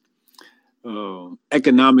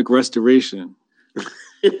economic restoration.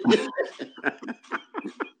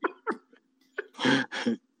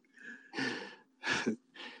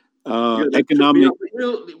 Economic.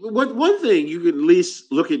 One thing you could at least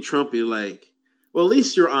look at Trump and like, well, at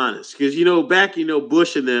least you're honest, because back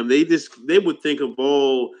Bush and them, they would think of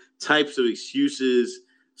all types of excuses.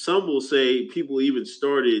 Some will say people even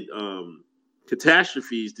started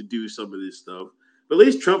catastrophes to do some of this stuff. But at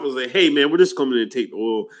least Trump was like, hey, man, we're just coming in and take the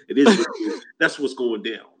oil. It is that's what's going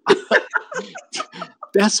down.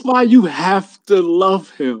 That's why you have to love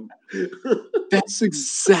him. That's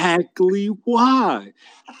exactly why.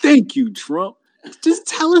 Thank you, Trump. Just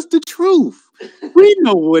tell us the truth. We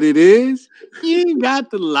know what it is. You ain't got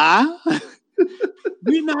to lie.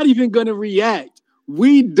 We're not even going to react.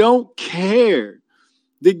 We don't care.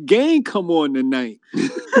 The game come on tonight.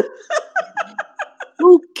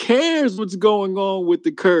 Who cares what's going on with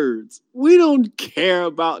the Kurds? We don't care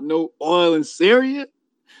about no oil in Syria.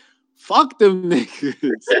 Fuck them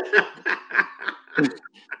niggas.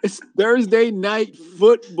 It's Thursday night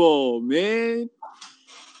football, man.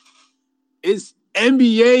 It's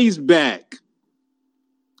NBA's back.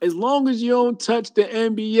 As long as you don't touch the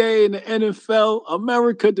NBA and the NFL,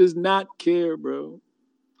 America does not care, bro.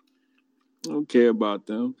 I don't care about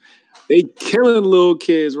them. They killing little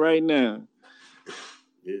kids right now.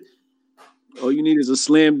 Yes. All you need is a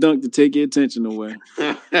slam dunk to take your attention away.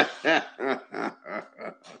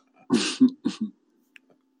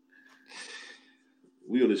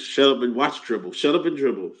 We gonna shut up and watch dribble. Shut up and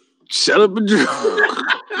dribble. Shut up and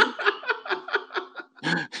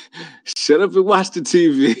shut up and watch the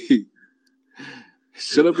TV.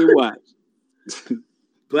 Shut up and watch.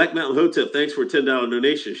 Black Mountain Hotep, thanks for a $10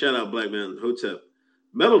 donation. Shout out Black Mountain Hotep.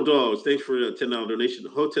 Metal Dogs, thanks for a $10 donation. The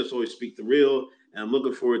Hoteps always speak the real, and I'm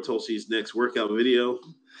looking forward to Tulsi's next workout video.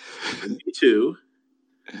 And me too.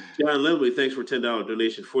 John Lemley, thanks for a $10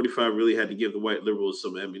 donation. 45 really had to give the white liberals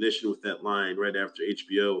some ammunition with that line right after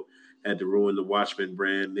HBO had to ruin the Watchmen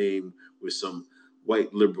brand name with some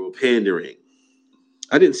white liberal pandering.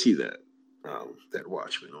 I didn't see that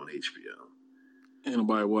Watchmen on HBO. Ain't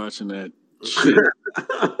nobody watching that shit.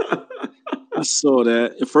 I saw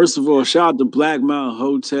that. First of all, shout out to Black Mountain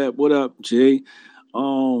Hotep. What up, Jay?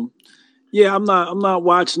 Yeah, I'm not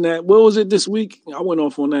watching that. What was it this week? I went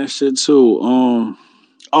off on that shit too.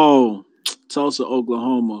 Tulsa,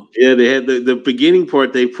 Oklahoma. Yeah, they had the beginning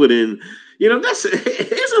part they put in. You know,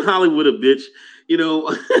 isn't Hollywood a bitch? You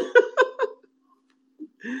know,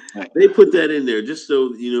 they put that in there just so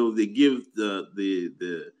they give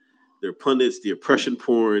their pundits the oppression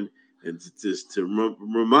porn and just to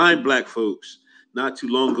remind black folks not too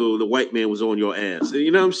long ago the white man was on your ass. You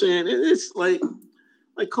know what I'm saying? It's like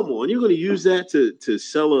come on, you're going to use that to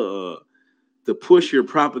sell to push your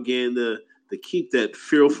propaganda, to keep that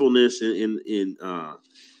fearfulness in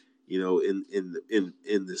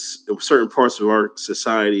this certain parts of our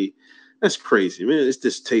society. That's crazy, man. It's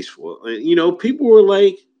distasteful. People were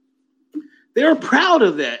like, they're proud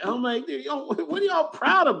of that. I'm like, what are y'all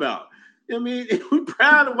proud about? I mean, we're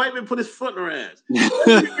proud the white man put his foot in our ass.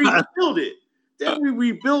 Then we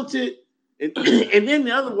rebuilt it. And then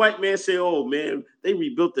the other white man said, oh, man, they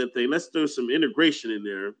rebuilt that thing. Let's throw some integration in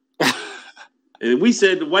there. And we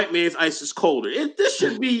said the white man's ice is colder. This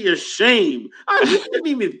should be a shame. I didn't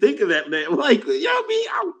even think of that, man. Like, you know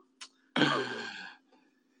what I mean?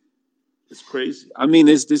 It's crazy. I mean,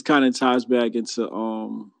 this kind of ties back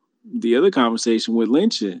into the other conversation with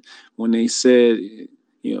lynching when they said,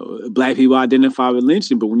 black people identify with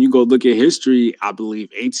lynching. But when you go look at history, I believe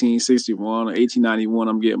 1861 or 1891,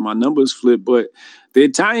 I'm getting my numbers flipped. But the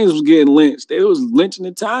Italians was getting lynched. They was lynching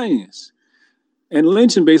Italians. And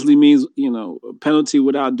lynching basically means, a penalty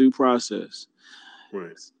without due process.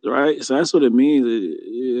 Right? So that's what it means.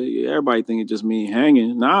 Everybody think it just means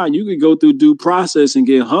hanging. Nah, you could go through due process and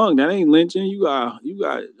get hung. That ain't lynching. You got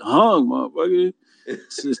hung, motherfucker.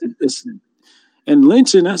 And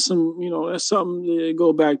lynching, that's something that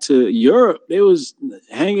go back to Europe. They was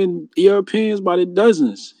hanging Europeans by the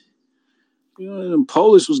dozens. And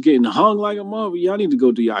Polish was getting hung like a mother. Y'all need to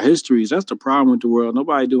go do your histories. That's the problem with the world.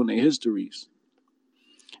 Nobody doing their histories.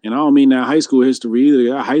 And I don't mean that high school history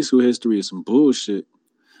either. That high school history is some bullshit.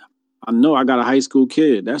 I know I got a high school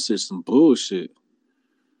kid. That's just some bullshit.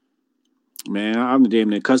 Man, I'm the damn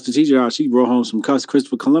near cussed the teacher out. She wrote home some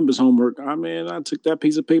Christopher Columbus homework. I took that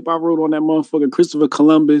piece of paper. I wrote on that motherfucker. Christopher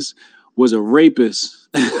Columbus was a rapist.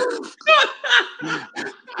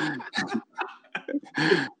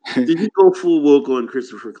 Did you go full woke on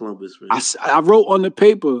Christopher Columbus, man? I wrote on the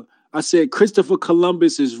paper. I said, Christopher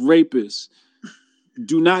Columbus is rapist.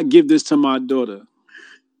 Do not give this to my daughter.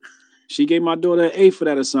 She gave my daughter an A for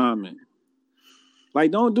that assignment.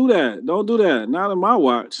 Like, don't do that. Don't do that. Not on my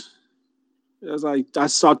watch. I was like, I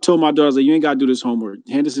told my daughter, I was like, you ain't got to do this homework.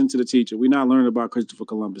 Hand this in to the teacher. We're not learning about Christopher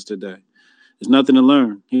Columbus today. There's nothing to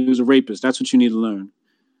learn. He was a rapist. That's what you need to learn.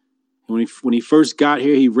 And when he first got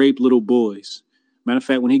here, he raped little boys. Matter of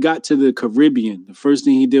fact, when he got to the Caribbean, the first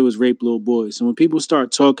thing he did was rape little boys. So when people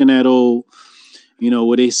start talking that old,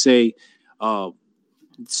 where they say,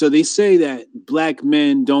 so they say that black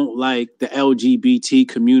men don't like the LGBT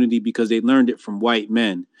community because they learned it from white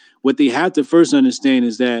men. What they have to first understand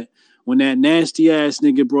is that when that nasty ass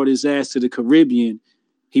nigga brought his ass to the Caribbean,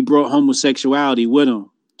 he brought homosexuality with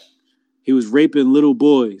him. He was raping little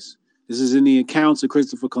boys. This is in the accounts of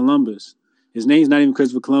Christopher Columbus. His name's not even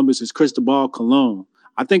Christopher Columbus, it's Cristobal Colon.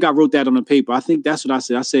 I think I wrote that on the paper. I think that's what I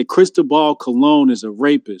said. I said Cristobal Colon is a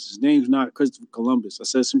rapist. His name's not Christopher Columbus. I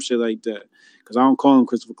said some shit like that. Because I don't call him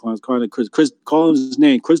Christopher Columbus. Call him his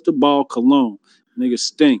name, Cristobal Colon. Nigga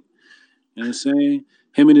stink. You know what I'm saying?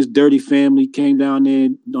 Him and his dirty family came down there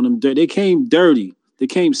on them. They came dirty. They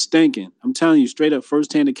came stinking. I'm telling you, straight up,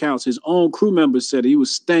 firsthand accounts. His own crew members said he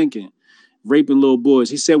was stinking, raping little boys.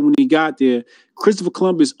 He said when he got there, Christopher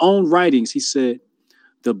Columbus' own writings, he said,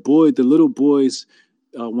 the little boys,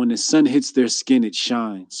 when the sun hits their skin, it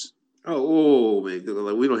shines. Oh man,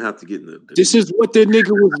 like, we don't have to get in the. This is what the nigga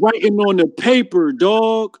was writing on the paper,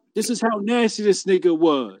 dog. This is how nasty this nigga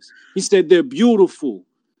was. He said they're beautiful.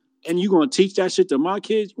 And you gonna teach that shit to my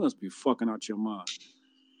kids? You must be fucking out your mind.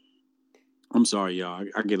 I'm sorry, y'all.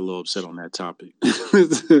 I get a little upset on that topic.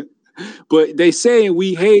 But they saying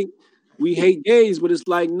we hate gays, but it's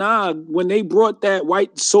like, nah, when they brought that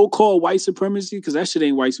so-called white supremacy, because that shit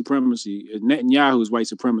ain't white supremacy. Netanyahu is white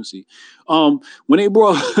supremacy. When they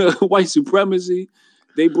brought white supremacy,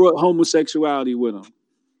 they brought homosexuality with them.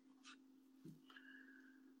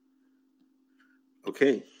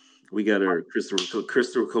 Okay. We got our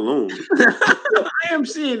Christopher Cologne. I am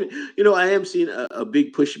seeing a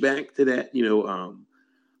big pushback to that.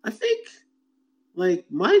 I think like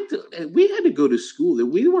we had to go to school that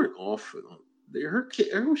we weren't off. Her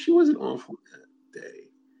kid, she wasn't off on that day.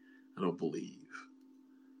 I don't believe,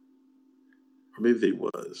 or maybe they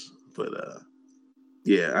was, but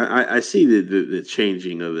yeah, I see the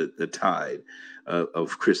changing of the tide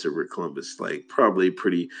of Christopher Columbus. Like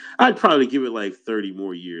I'd probably give it like 30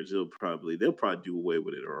 more years. They'll probably do away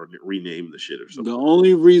with it or rename the shit or something. The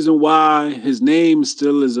only reason why his name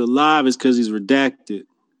still is alive is because he's redacted.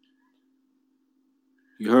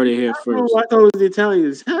 You heard it here first. I thought it was the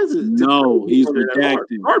Italians. No, he's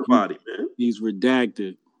redacted. Hard body, man. He's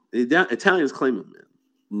redacted. The Italians claim him,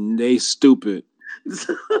 man. They stupid.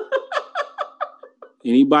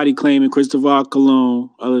 Anybody claiming Christopher Cologne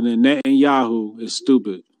other than Netanyahu is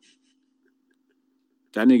stupid.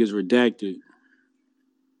 That nigga's redacted.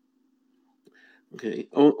 Okay.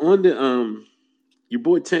 On the your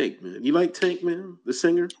boy Tank, man. You like Tank, man? The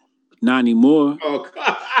singer? Not anymore. Oh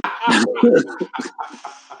God.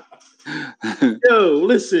 Yo,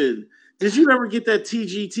 listen. Did you ever get that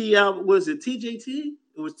TGT album? Was it TJT?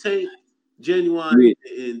 It was Tank, Genuine,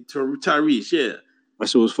 and Tyrese. Yeah. That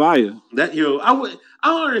shit was fire. That I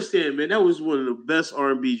don't understand, man. That was one of the best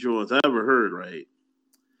R&B joints I ever heard. Right?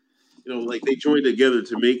 Like they joined together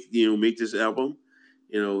to make this album.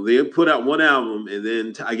 They put out one album, and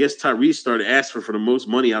then I guess Tyrese started asking for the most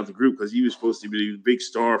money out of the group because he was supposed to be the big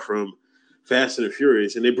star from Fast and the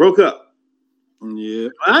Furious, and they broke up. Yeah,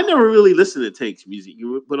 I never really listened to Tank's music,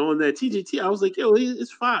 but on that TGT, I was like, yo,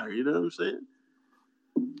 it's fire. You know what I'm saying?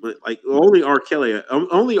 But like only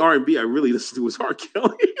only R&B I really listened to was R.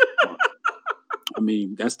 Kelly. I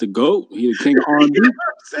mean, that's the GOAT. He the king of R&B. You know what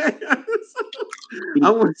I'm saying? I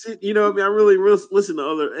want to, I really listen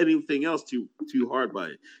to anything else too hard by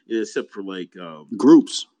it, except for like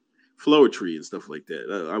groups, Floetry and stuff like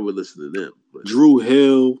that. I would listen to them. But, Drew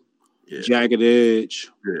Hill, yeah. Jagged Edge.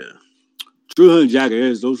 Yeah. Drew Hill and Jagged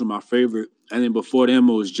Edge, those are my favorite. And then before them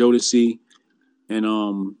it was Jodeci and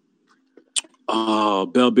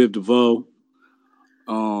Belle Biv DeVoe.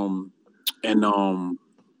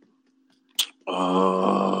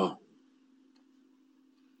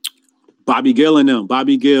 Bobby Gill and them.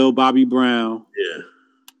 Bobby Gill, Bobby Brown. Yeah.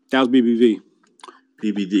 That was BBD,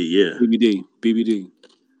 yeah. BBD.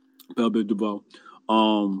 Belle Biv DeVoe.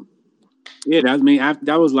 Yeah,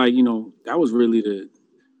 that was like, that was really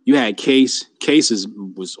you had Cases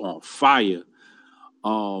was on fire.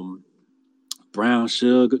 Brown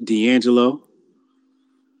Sugar, D'Angelo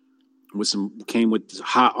came with this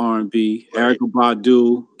hot R&B. Right. Erykah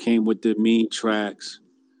Badu came with the mean tracks.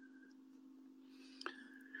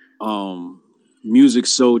 Music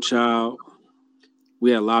Soul Child.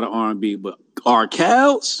 We had a lot of R&B, but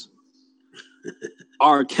Arkells,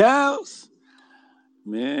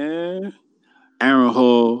 man. Aaron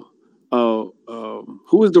Hall.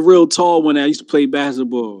 Who was the real tall one that used to play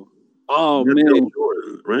basketball? Oh, man.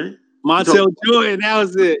 Jordan, right? Montel Jordan, that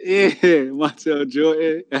was it. Yeah, Montel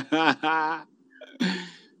Jordan.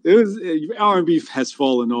 It was R&B has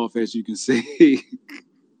fallen off, as you can see.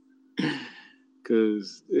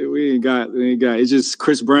 Cause we ain't got it's just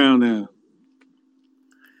Chris Brown now.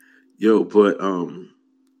 Yo, but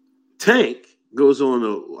Tank goes on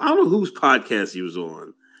I don't know whose podcast he was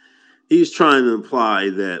on. He's trying to imply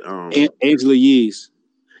that Angela Yee's.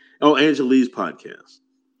 Oh, Angela Yee's podcast.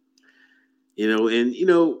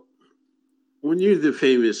 When you're the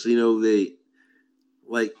famous, they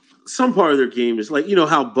like some part of their game is like,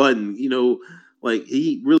 how Budden, like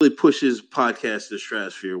he really pushed his podcast to the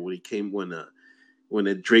stratosphere when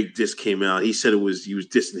the Drake disc came out. He said he was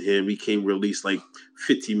dissing him. He released like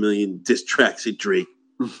 50 million diss tracks at Drake.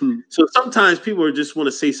 Mm-hmm. So sometimes people just want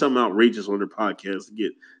to say something outrageous on their podcast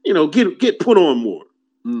to get put on more.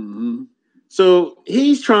 Mm-hmm. So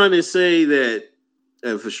he's trying to say that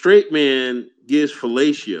if a straight man gives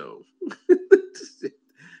fellatio,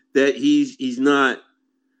 that he's not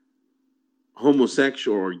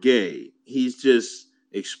homosexual or gay. He's just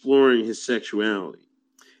exploring his sexuality.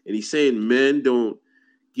 And he's saying men don't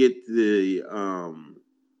get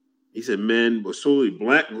he said men, but solely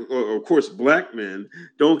black, of course, black men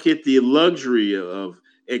don't get the luxury of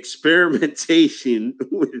experimentation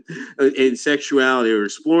in sexuality or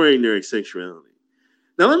exploring their sexuality.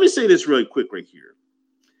 Now, let me say this really quick right here.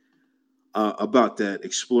 about that,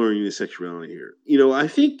 exploring the sexuality here. I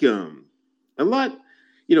think a lot.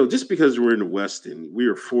 Just because we're in the West and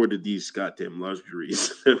we're afforded these goddamn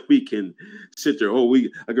luxuries that we can sit there. I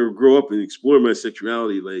could grow up and explore my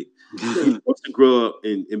sexuality. Like, you're supposed to grow up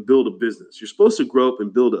and build a business. You're supposed to grow up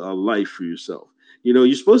and build a life for yourself.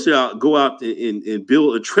 You're supposed to go out and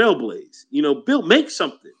build a trailblaze. Make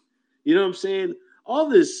something. You know what I'm saying? All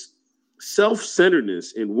this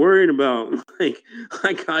self-centeredness and worrying about like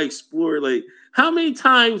I explore. Like, how many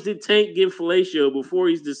times did Tank give fellatio before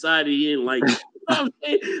he's decided he didn't like it?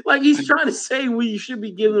 Like, he's trying to say you should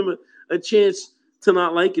be giving them a chance to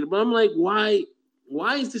not like it. But I'm like, why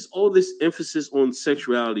is all this emphasis on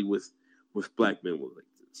sexuality with black men like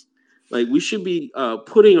this? Like, we should be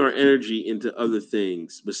putting our energy into other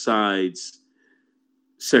things besides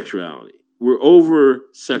sexuality. We're over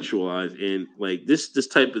sexualized, and like this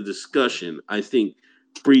type of discussion, I think,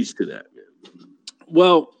 breeds to that, man.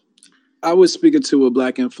 Well, I was speaking to a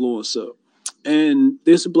black influencer. And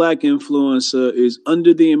this black influencer is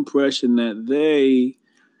under the impression that they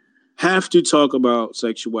have to talk about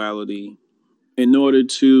sexuality in order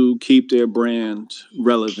to keep their brand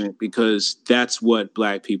relevant, because that's what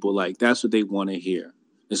black people like. That's what they want to hear.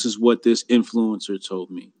 This is what this influencer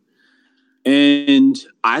told me. And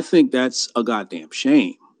I think that's a goddamn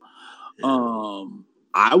shame.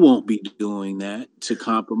 I won't be doing that to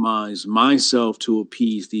compromise myself to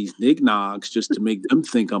appease these nignogs just to make them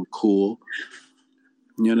think I'm cool.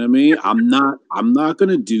 You know what I mean? I'm not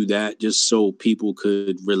gonna do that just so people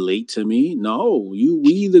could relate to me. No, we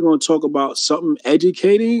either gonna talk about something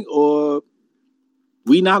educating or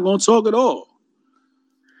we not gonna talk at all.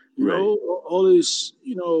 You know, all this,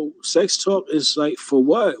 sex talk is like, for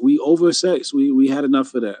what? We over sex. We had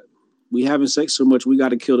enough of that. We having sex so much we got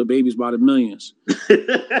to kill the babies by the millions.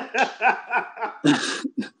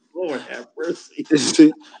 Lord have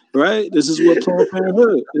mercy. Right? This is what Planned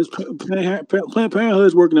Parenthood is. Planned Parenthood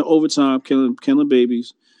is working in overtime, killing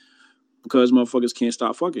babies because motherfuckers can't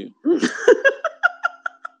stop fucking.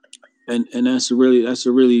 and that's a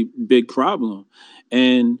really big problem.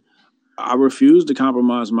 And I refuse to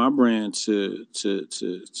compromise my brand to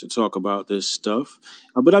talk about this stuff.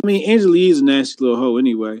 But I mean, Angela Yee is a nasty little hoe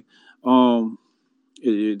anyway.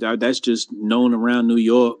 That's just known around New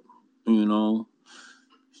York,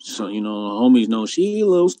 So the homies know she a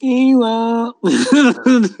little skeezer.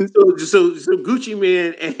 so Gucci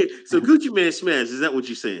Man, Gucci Man smashed. Is that what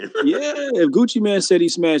you're saying? Yeah, if Gucci Man said he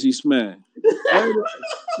smashed, he smashed.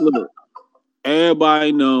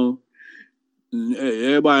 Everybody know.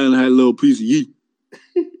 Everybody had a little piece of yeet.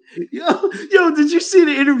 Yo, did you see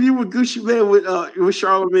the interview with Gucci Man with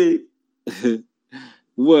Charlamagne?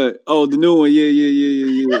 What? Oh, the new one. Yeah.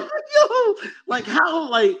 Yo, like how?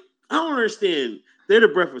 Like, I don't understand. They're the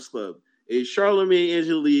Breakfast Club. It's Charlamagne,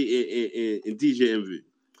 Angela Yee, and DJ Envy.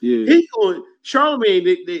 Yeah. He's going Charlamagne.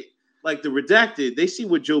 They like the Redacted. They see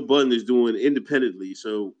what Joe Budden is doing independently.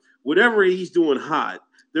 So whatever he's doing hot,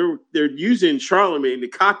 they're using Charlamagne to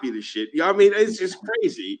copy the shit. You know what I mean? It's just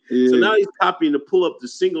crazy. Yeah. So now he's copying to pull up the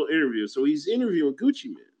single interview. So he's interviewing Gucci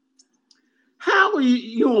Man. How are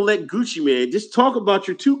you gonna let Gucci Man just talk about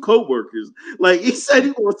your two co-workers? Like, he said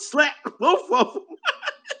he gonna slap both of them.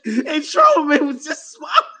 And Charlamagne was just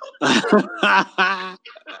smiling.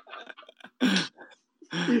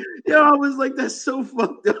 Yo, I was like, that's so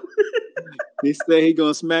fucked up. He said he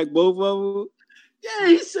gonna smack both of them? Yeah,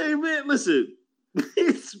 he said, man, listen. I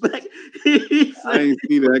ain't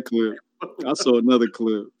see that clip. I saw another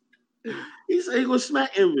clip. He said he gonna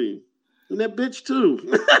smack Envy. And that bitch too.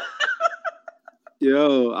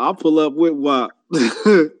 Yo, I'll pull up with WAP.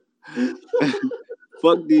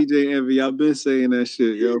 Fuck DJ Envy. I've been saying that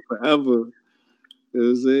shit, yo, forever. You know what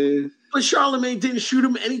I'm saying? But Charlamagne didn't shoot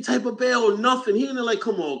him any type of bail or nothing. He didn't like,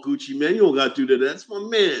 come on, Gucci, man. You don't got to do that. That's my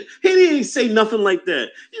man. He didn't say nothing like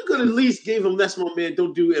that. You could at least gave him, that's my man.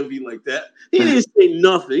 Don't do Envy like that. He didn't say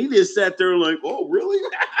nothing. He just sat there like, oh, really?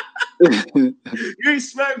 You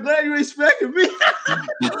ain't glad you ain't smacking me.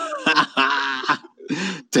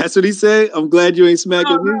 That's what he said. I'm glad you ain't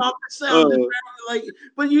smacking me. Like,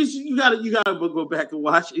 but you gotta go back and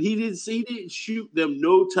watch it. He didn't shoot them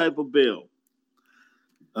no type of bail.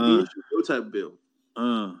 No type of bail.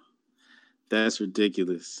 That's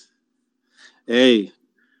ridiculous. Hey,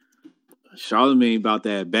 Charlamagne about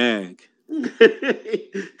that bag.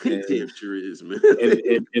 Damn sure is, man.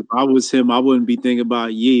 If I was him, I wouldn't be thinking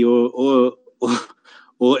about Yee or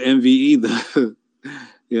Envy either.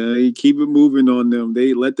 Yeah, he keep it moving on them.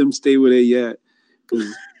 They let them stay where they at.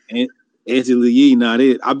 Because Angela Yee not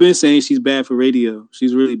it. I've been saying she's bad for radio.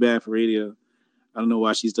 She's really bad for radio. I don't know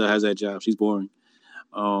why she still has that job. She's boring.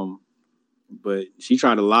 But she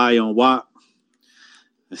tried to lie on WAP.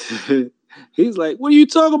 He's like, what are you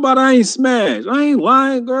talking about? I ain't smashed. I ain't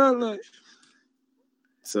lying, girl. Like,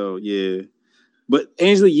 so, yeah. But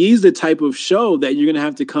Angela Yee's the type of show that you're going to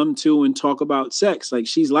have to come to and talk about sex. Like,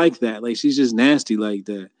 she's like that. Like, she's just nasty like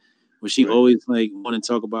that. But she always, like, want to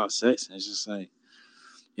talk about sex. And it's just like,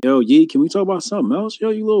 yo, Yee, can we talk about something else? Yo,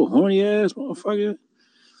 you little horny ass motherfucker.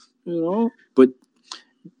 You know? But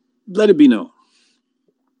let it be known.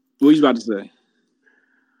 What are you about to say?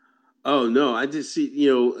 Oh, no. I just see,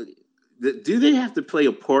 you know, do they have to play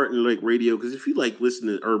a part in like radio? Because if you like listen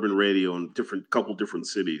to urban radio in couple different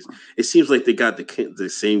cities, it seems like they got the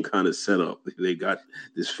same kind of setup. They got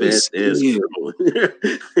this fast ass. Yeah,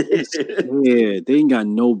 they ain't got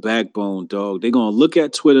no backbone, dog. They're gonna look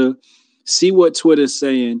at Twitter, see what Twitter's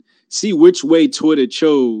saying, see which way Twitter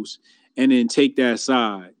chose, and then take that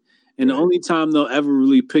side. And the only time they'll ever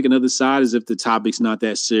really pick another side is if the topic's not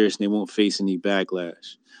that serious and they won't face any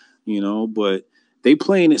backlash. You know, but they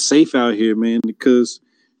playing it safe out here, man, because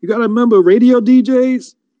you got to remember radio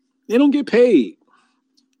DJs, they don't get paid.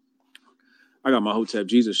 I got my Hotep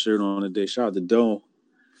Jesus shirt on today. Shout out to Doe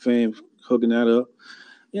fam hooking that up.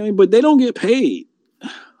 You know, but they don't get paid.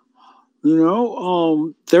 You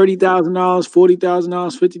know, $30,000, $40,000,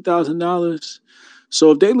 $50,000.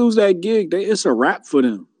 So if they lose that gig, it's a wrap for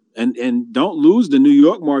them. And don't lose the New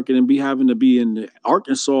York market and be having to be in the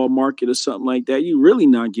Arkansas market or something like that. You really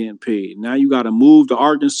not getting paid. Now you got to move to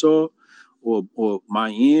Arkansas or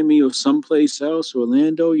Miami or someplace else,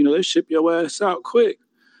 Orlando. You know, they ship your ass out quick.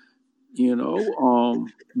 You know,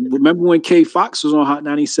 remember when Kay Fox was on Hot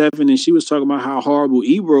 97 and she was talking about how horrible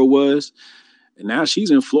Ebro was, and now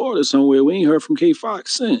she's in Florida somewhere. We ain't heard from Kay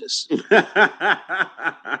Fox since. You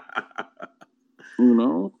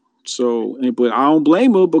know. So, but I don't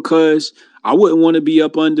blame her because I wouldn't want to be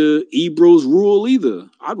up under Ebro's rule either.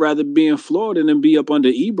 I'd rather be in Florida than be up under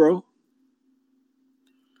Ebro.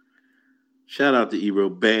 Shout out to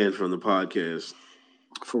Ebro, banned from the podcast.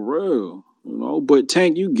 For real, you know. But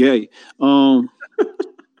Tank, you gay. Yeah.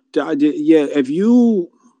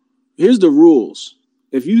 Here's the rules.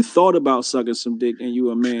 If you thought about sucking some dick and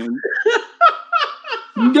you a man,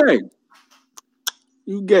 you gay.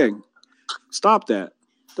 You gay. Stop that.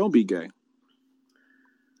 Don't be gay.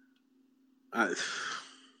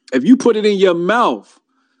 If you put it in your mouth,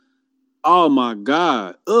 oh my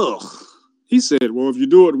God. Ugh. He said, well, if you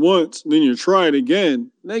do it once, then you try it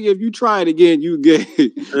again. Nigga, if you try it again, you gay.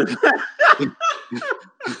 If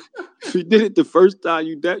you did it the first time,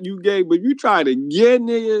 you gay. But if you try it again,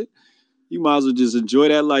 nigga, you might as well just enjoy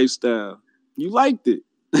that lifestyle. You liked it.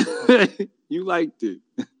 You liked it.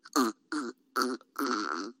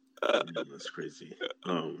 That's crazy.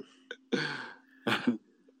 On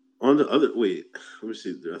the other, wait, let me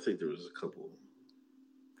see. I think there was a couple.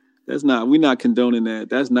 We're not condoning that.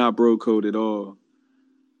 That's not bro code at all.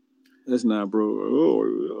 That's not bro.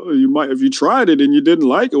 Oh, you might, if you tried it and you didn't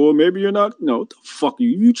like it, well, maybe you're not. No, what the fuck you?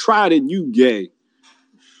 You tried it, you gay.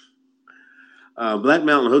 Black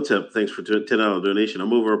Mountain Hotep, thanks for $10 donation.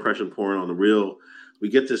 I'm over oppression porn on the real. We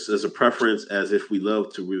get this as a preference, as if we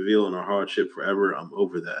love to reveal in our hardship forever. I'm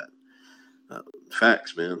over that.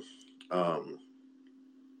 Facts, man.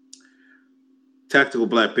 Tactical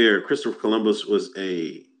Black Bear. Christopher Columbus was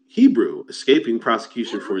a Hebrew escaping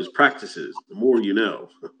prosecution for his practices. The more you know.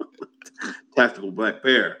 Tactical Black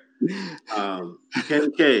Bear.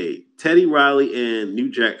 Ken K, Teddy Riley, and New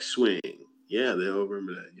Jack Swing. Yeah, they all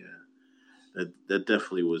remember that. Yeah, that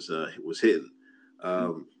definitely was hitting.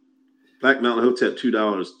 Black Mountain Hotep,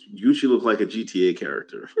 $2. Gucci looked like a GTA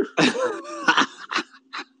character.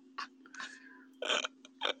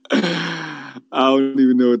 I don't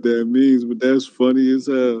even know what that means, but that's funny as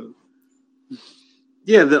hell.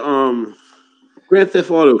 Yeah, the Grand Theft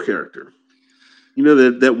Auto character. You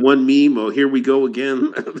know that one meme? Oh, here we go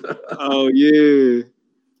again. Oh yeah,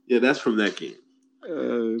 yeah, that's from that game.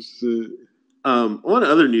 Oh shit. On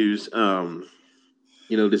other news,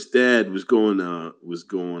 this dad was going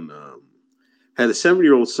had a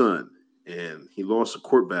 7-year-old son, and he lost a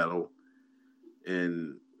court battle,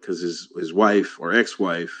 and because his wife or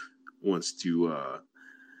ex-wife wants to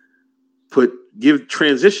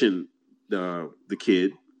transition the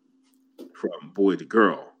kid from boy to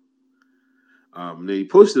girl. And then he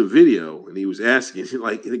posted a video, and he was asking,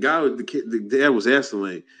 like, the dad was asking,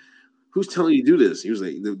 like, who's telling you to do this? He was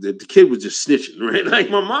like, the kid was just snitching, right? Like,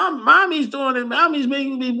 my mommy's doing it. Mommy's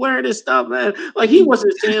making me wear this stuff, man. Like, he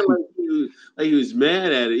wasn't saying he was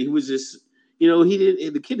mad at it. He was just,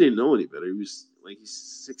 the kid didn't know any better. He was like,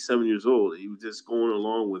 he's 6-7 years old. He was just going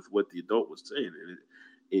along with what the adult was saying.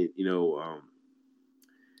 And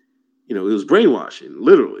it was brainwashing,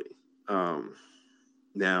 literally.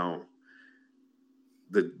 Now,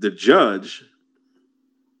 the judge,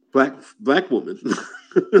 black woman,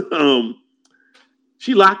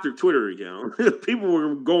 she locked her Twitter account. People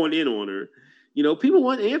were going in on her. You know, people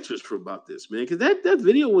want answers about this, man, because that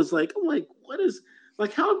video was like, I'm like, what is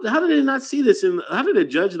like? How did they not see this? And how did the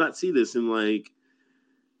judge not see this? And like,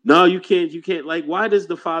 no, you can't. Like, why does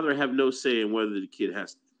the father have no say in whether the kid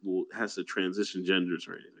has to transition genders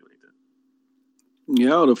or anything like that?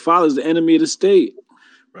 Yo, the father's the enemy of the state.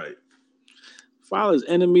 Right. Father's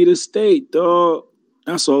enemy of the state, dog.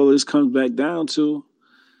 That's all this comes back down to.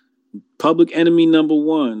 Public enemy number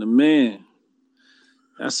one, the man.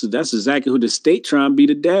 That's exactly who the state trying to be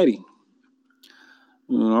the daddy.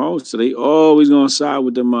 You know, so they always gonna side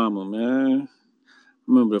with the mama, man.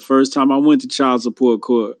 Remember the first time I went to child support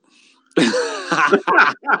court.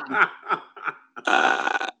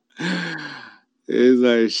 It's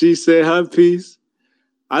like she said her piece.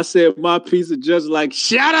 I said my piece. The judge like,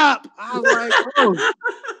 shut up. I was like, oh.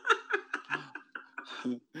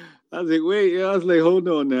 I was like, wait. I was like, hold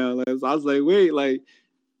on now. I was like, wait. Like,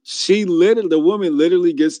 the woman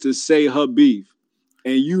literally gets to say her beef,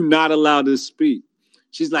 and you not allowed to speak.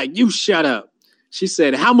 She's like, you shut up. She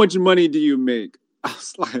said, how much money do you make? I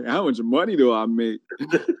was like, how much money do I make?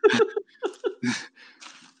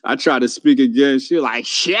 I tried to speak again. She was like,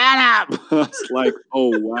 shut up. I was like,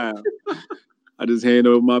 oh, wow. I just handed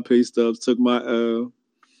over my pay stubs, took my L. You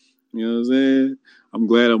know what I'm saying? I'm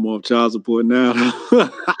glad I'm off child support now.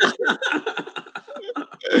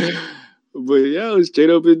 But yo, straight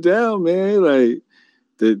up and down, man. Like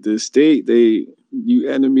the state, you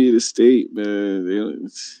enemy of the state, man.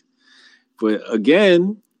 But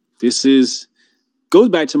again, this goes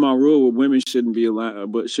back to my rule where women shouldn't be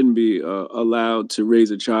allowed to raise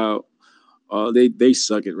a child. They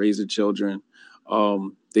suck at raising children.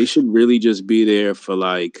 They should really just be there for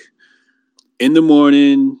like in the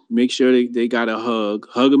morning, make sure they got a hug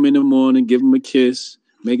them in the morning, give them a kiss,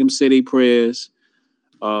 make them say their prayers,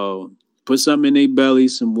 put something in their belly,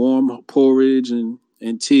 some warm porridge and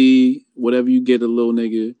tea, whatever you get a little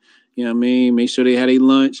nigga. You know what I mean? Make sure they had a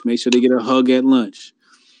lunch, make sure they get a hug at lunch.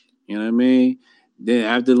 You know what I mean? Then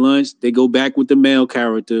after lunch, they go back with the male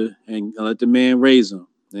character and let the man raise them.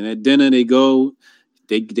 And at dinner, they go,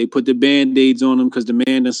 they put the Band-Aids on them because the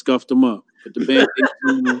man done scuffed them up. Put the Band-Aids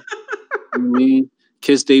on them, you know what I mean?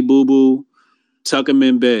 Kiss they boo-boo, tuck them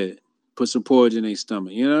in bed, put some porridge in their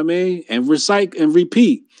stomach. You know what I mean? And recite and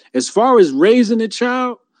repeat. As far as raising a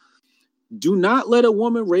child, do not let a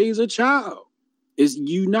woman raise a child.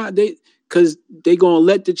 Because they gonna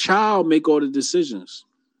let the child make all the decisions.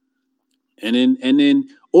 And then,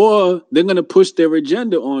 or they're gonna push their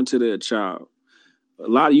agenda onto their child.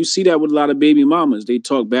 You see that with a lot of baby mamas. They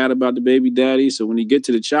talk bad about the baby daddy. So when you get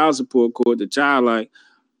to the child support court, the child like,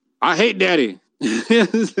 I hate daddy. You know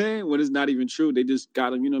what I'm saying? When it's not even true. They just got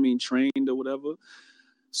them, you know what I mean, trained or whatever.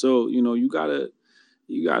 So, you know, you gotta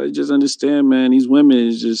just understand, man, these women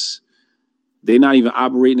is just, they're not even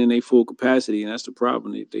operating in their full capacity. And that's the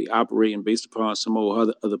problem. They operating based upon some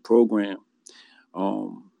old other program.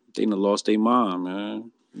 They done lost their mind,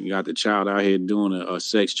 man. You got the child out here doing a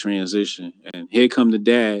sex transition. And here come the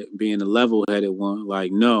dad being the level-headed one,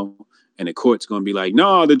 like, no. And the court's going to be like,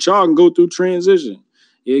 no, the child can go through transition.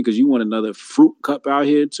 Yeah, because you want another fruit cup out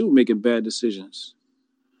here, too, making bad decisions.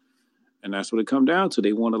 And that's what it come down to.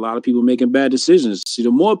 They want a lot of people making bad decisions. See,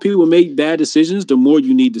 the more people make bad decisions, the more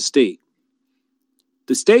you need the state.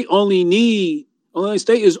 The state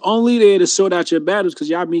is only there to sort out your battles because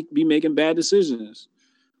y'all be making bad decisions.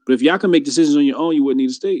 But if y'all can make decisions on your own, you wouldn't need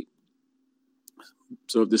a state.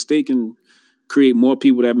 So if the state can create more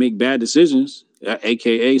people that make bad decisions,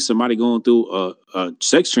 aka somebody going through a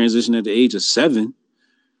sex transition at the age of 7,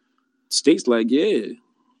 state's like, yeah,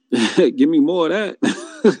 give me more of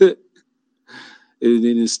that. And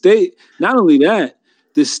then the state, not only that,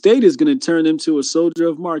 the state is going to turn them to a soldier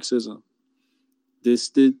of Marxism.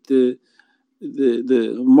 The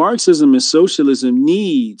Marxism and socialism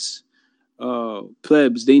needs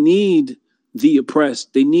plebs. They need the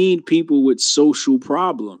oppressed. They need people with social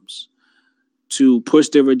problems to push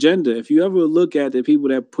their agenda. If you ever look at the people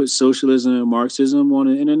that put socialism and Marxism on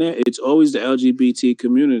the internet, it's always the LGBT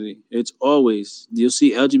community. It's always, you'll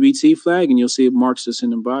see LGBT flag and you'll see Marxist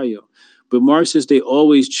in the bio. But Marxists, they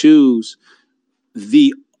always choose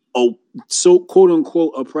the so quote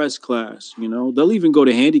unquote oppressed class. You know, they'll even go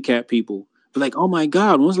to handicapped people. But like, oh my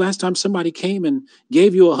God, when was the last time somebody came and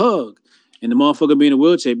gave you a hug? And the motherfucker be in a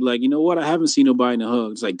wheelchair, be like, you know what? I haven't seen nobody in a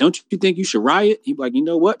hug. It's like, don't you think you should riot? He be like, you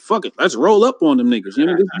know what? Fuck it. Let's roll up on them niggas. You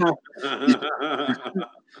know,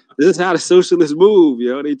 This is how the socialists move,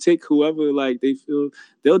 yo. They take whoever like they feel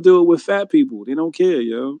they'll do it with fat people. They don't care,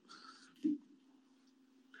 yo.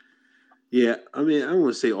 Yeah, I mean, I don't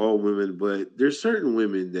want to say all women, but there's certain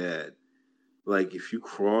women that, like, if you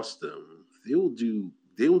cross them, they'll do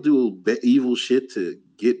evil shit to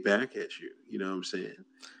get back at you. You know what I'm saying?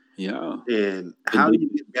 Yeah. And how do you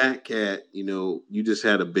get back at, you just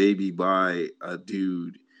had a baby by a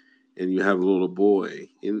dude and you have a little boy.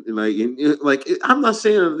 And I'm not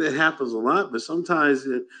saying that happens a lot, but sometimes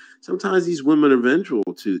these women are vengeful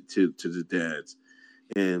to the dads.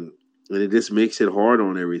 And it just makes it hard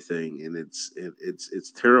on everything. And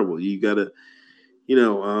it's terrible. You gotta,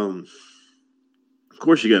 of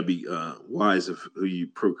course you gotta be wise of who you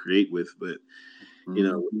procreate with, but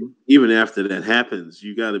even after that happens,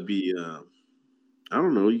 you got to be, you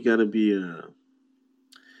got to be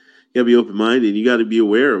open-minded. You got to be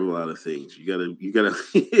aware of a lot of things. You got to,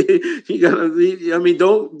 I mean,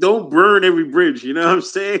 don't burn every bridge. You know what I'm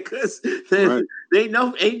saying? Because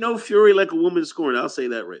ain't no fury like a woman scorned. I'll say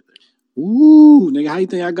that right there. Ooh, nigga, how you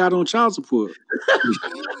think I got on child support?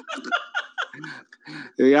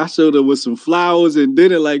 Hey, I showed her with some flowers and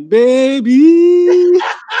did it like, baby.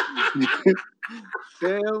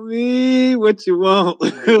 Tell me what you want.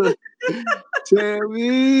 Tell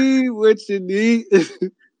me what you need.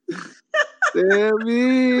 Tell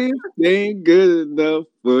me they ain't good enough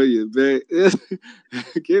for you, babe.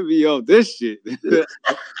 Get me off this shit.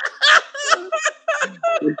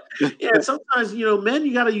 Yeah, sometimes, men,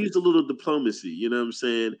 you got to use a little diplomacy. You know what I'm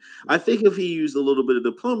saying? I think if he used a little bit of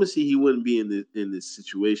diplomacy, he wouldn't be in this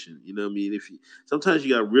situation. You know what I mean? Sometimes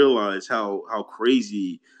you got to realize how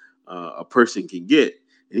crazy a person can get,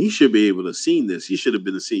 and he should be able to see this. He should have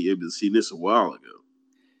been able to see this a while ago.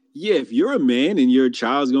 Yeah, if you're a man and your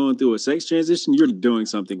child's going through a sex transition, you're doing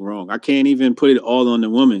something wrong. I can't even put it all on the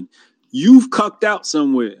woman. You've cucked out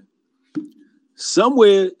somewhere.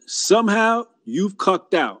 Somehow, you've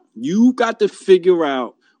cucked out. You got to figure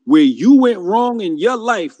out where you went wrong in your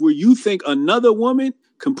life, where you think another woman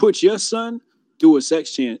can put your son through a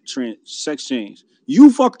sex change. You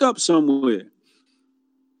fucked up somewhere.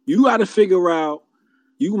 You got to figure out,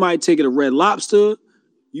 you might take it to Red Lobster.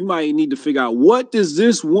 You might need to figure out, what does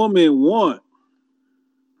this woman want?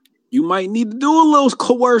 You might need to do a little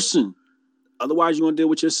coercing. Otherwise, you're going to deal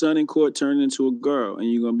with your son in court turning into a girl,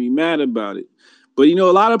 and you're going to be mad about it. But,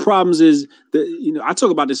 a lot of problems is that, I talk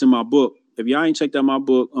about this in my book. If y'all ain't checked out my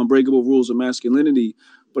book, Unbreakable Rules of Masculinity,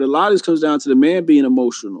 but a lot of this comes down to the man being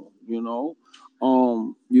emotional,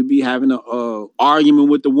 you be having a argument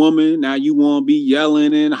with the woman. Now you want to be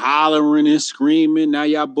yelling and hollering and screaming. Now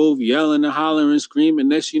y'all both yelling and hollering and screaming.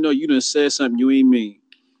 Next you know, you done said something you ain't mean.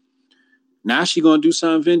 Now she gonna do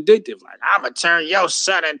something vindictive, like, I'm gonna turn your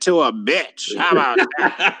son into a bitch. How about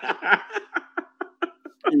that?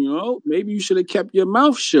 Maybe you should have kept your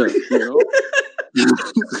mouth shut.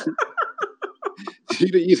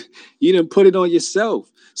 You didn't put it on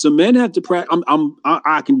yourself. So men have to practice.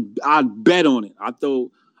 I bet on it. I throw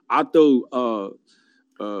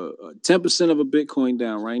 10% of a Bitcoin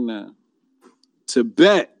down right now to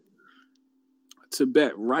bet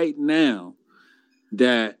right now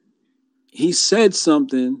that he said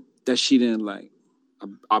something that she didn't like.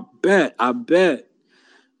 I bet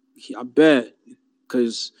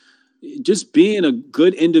because just being a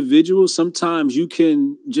good individual, sometimes you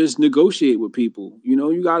can just negotiate with people.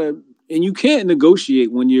 You gotta, and you can't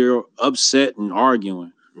negotiate when you're upset and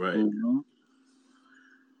arguing. Right.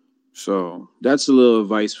 So that's a little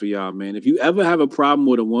advice for y'all, man. If you ever have a problem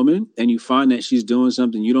with a woman and you find that she's doing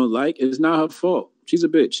something you don't like, it's not her fault. She's a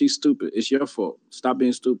bitch. She's stupid. It's your fault. Stop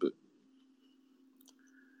being stupid.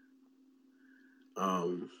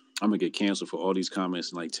 I'm gonna get canceled for all these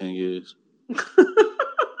comments in like 10 years.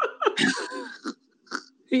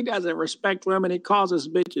 He doesn't respect women. He calls us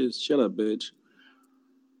bitches. Shut up, bitch.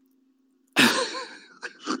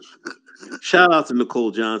 Shout out to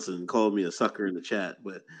Nicole Johnson, called me a sucker in the chat,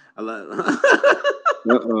 but I like.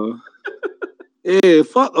 Yeah,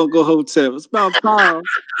 fuck Uncle Hotep. It's about time.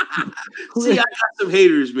 See, I got some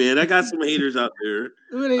haters, man. I got some haters out there.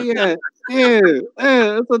 Where they at? Yeah,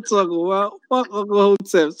 that's what I'm talking about. Fuck Uncle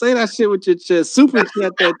Hotep. Say that shit with your chest. Super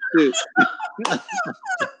chat that shit.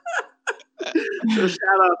 So shout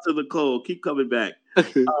out to Nicole. Keep coming back.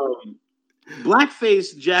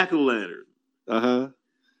 Blackface jack-o'-lantern.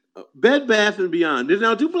 Bed Bath & Beyond.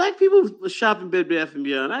 Now, do black people shop in Bed Bath &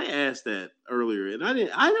 Beyond? I asked that earlier, and I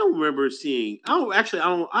don't remember seeing.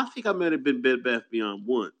 I think I might have been Bed Bath & Beyond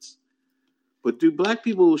once. But do black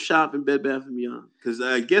people shop in Bed Bath & Beyond? Because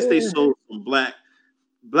I guess they sold some black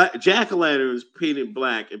jack-o'-lanterns painted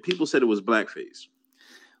black, and people said it was blackface.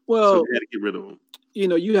 Well, so they had to get rid of them.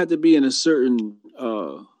 you have to be in a certain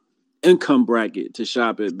income bracket to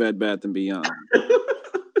shop at Bed Bath & Beyond.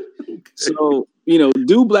 So,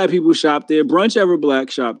 do black people shop there? Brunch Era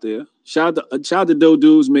Black shop there. Shout out to Doe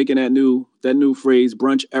Dudes making that new phrase,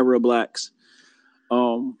 Brunch Era Blacks.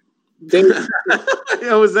 Was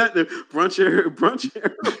that the Brunch Era?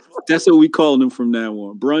 That's what we call them from now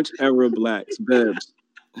on. Brunch Era Blacks, Bebs.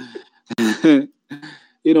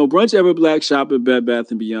 Brunch Era Black shop at Bed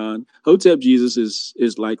Bath & Beyond. Hotep Jesus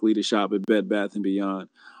is likely to shop at Bed Bath & Beyond.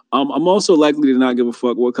 I'm also likely to not give a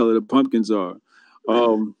fuck what color the pumpkins are.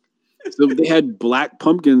 So they had black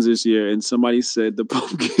pumpkins this year, and somebody said the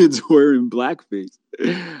pumpkins were in blackface.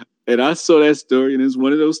 And I saw that story, and it's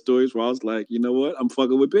one of those stories where I was like, you know what? I'm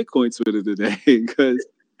fucking with Bitcoin Twitter today because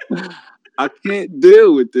I can't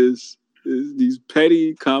deal with these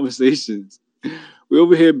petty conversations. We're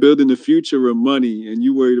over here building the future of money, and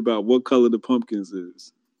you worried about what color the pumpkins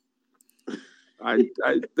is. How do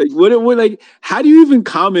you even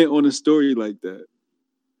comment on a story like that?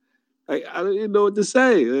 I don't even know what to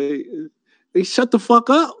say. They shut the fuck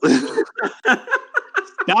up.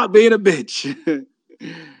 Stop being a bitch.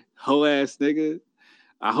 Hoe ass nigga.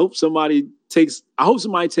 I hope somebody take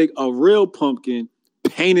a real pumpkin,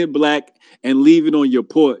 paint it black, and leave it on your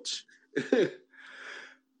porch. If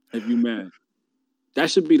you mad.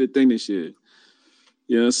 That should be the thing this year.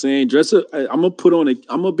 You know what I'm saying? Dress up. I'm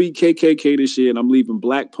gonna be KKK this year, and I'm leaving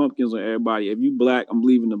black pumpkins on everybody. If you black, I'm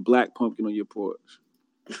leaving the black pumpkin on your porch.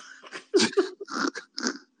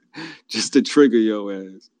 Just to trigger your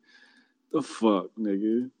ass. The fuck,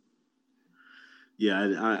 nigga.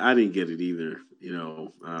 Yeah, I didn't get it either. I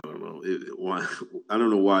don't know why. I don't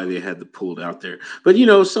know why they had to pull it out there. But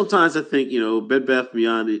sometimes I think Bed Bath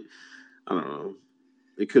Beyond it. I don't know.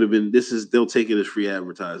 It could have been. They'll take it as free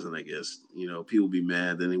advertising, I guess. People be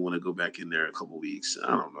mad, then they want to go back in there in a couple weeks.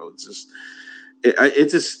 I don't know.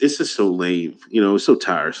 It's just so lame. It's so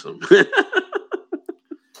tiresome.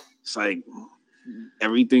 It's like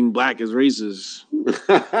everything black is racist. You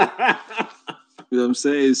know what I'm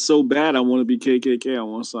saying? It's so bad. I want to be KKK. I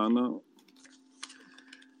want to sign up.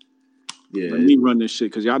 Yeah, let me run this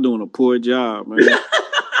shit because y'all doing a poor job, man.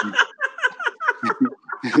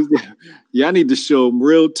 Y'all need to show them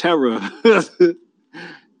real terror.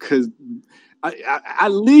 Because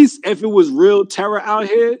at least if it was real terror out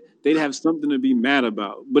here, they'd have something to be mad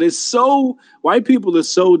about. But white people are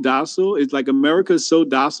so docile. It's like America's so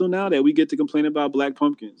docile now that we get to complain about black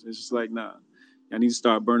pumpkins. It's just like, nah. I need to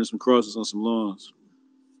start burning some crosses on some lawns.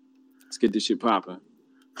 Let's get this shit popping.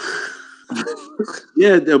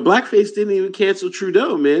 Yeah, the blackface didn't even cancel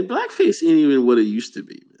Trudeau, man. Blackface ain't even what it used to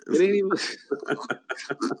be. Man. It ain't even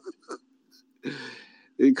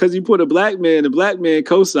because you put the black man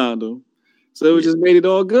co-signed him. So it just made it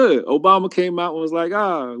all good. Obama came out and was like,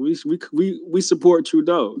 we support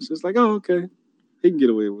Trudeau. So it's like, oh, okay. He can get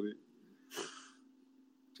away with it.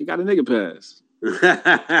 He got a nigga pass.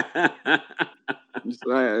 This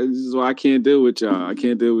is why I can't deal with y'all.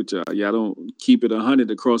 Y'all don't keep it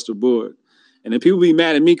 100 across the board. And then people be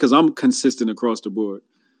mad at me because I'm consistent across the board.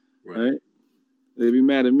 Right? They be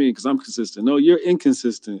mad at me because I'm consistent. No, you're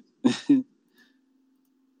inconsistent. You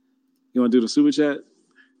want to do the super chat?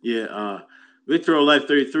 Yeah. Victor O Life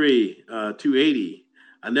 33, 280.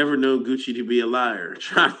 I never known Gucci to be a liar.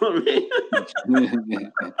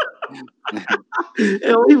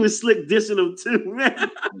 Hell, he was slick dissing him too,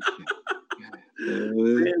 man.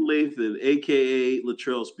 Dan Lathan, a.k.a.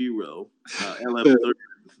 Latrell Spiro, LF30,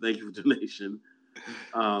 thank you for donation.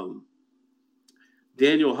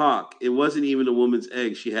 Daniel Hawk, it wasn't even a woman's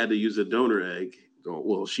egg. She had to use a donor egg.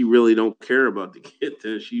 Well, she really don't care about the kid.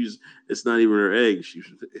 It's not even her egg. She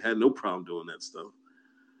had no problem doing that stuff.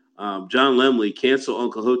 John Lemley, cancel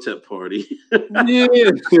Uncle Hotep party. Yeah.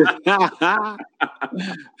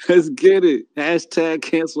 Let's get it. Hashtag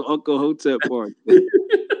cancel Uncle Hotep party.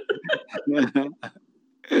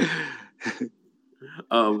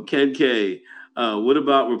 Ken K, what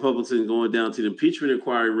about Republicans going down to the impeachment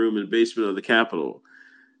inquiry room in the basement of the Capitol?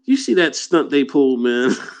 You see that stunt they pulled,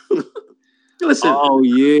 man? Listen. Oh,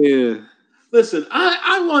 yeah. Listen,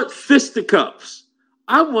 I want fisticuffs.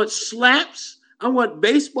 I want slaps. I want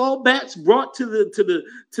baseball bats brought to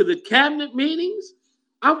the cabinet meetings.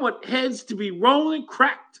 I want heads to be rolling,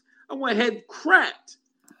 cracked. I want head cracked.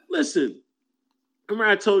 Listen, remember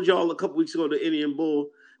I told y'all a couple weeks ago the Indian bull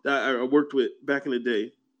that I worked with back in the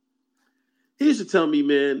day. He used to tell me,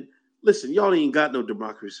 man, listen, y'all ain't got no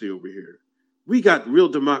democracy over here. We got real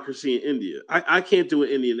democracy in India. I can't do an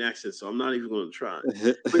Indian accent, so I'm not even going to try.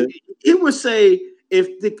 But it would say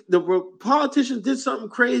if the politicians did something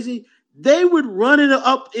crazy, they would run it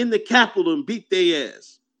up in the Capitol and beat their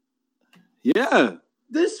ass. Yeah.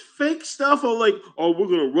 this fake stuff of like, oh, we're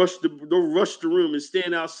gonna rush the room and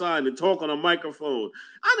stand outside and talk on a microphone.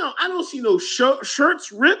 I don't see no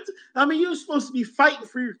shirts ripped. I mean, you're supposed to be fighting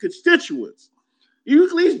for your constituents. You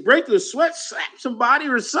at least break the sweat, slap somebody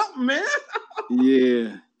or something, man.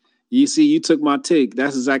 Yeah. You see, you took my take.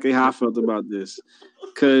 That's exactly how I felt about this.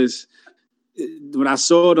 Because when I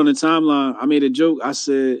saw it on the timeline, I made a joke. I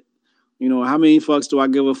said, you know, how many fucks do I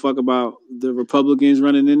give a fuck about the Republicans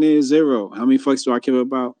running in there? 0. How many fucks do I care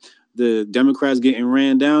about the Democrats getting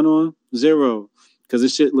ran down on? 0. Because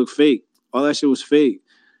this shit looked fake. All that shit was fake.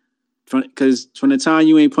 Because from the time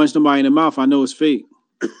you ain't punched nobody in the mouth, I know it's fake.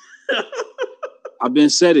 I've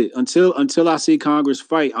been said it. Until I see Congress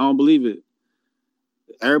fight, I don't believe it.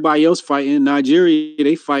 Everybody else fighting. Nigeria,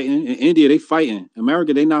 they fighting. In India, they fighting.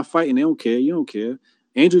 America, they not fighting. They don't care. You don't care.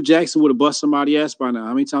 Andrew Jackson would have bust somebody's ass by now.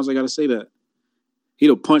 How many times I got to say that? He'd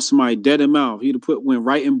have punched somebody dead in the mouth. He'd have went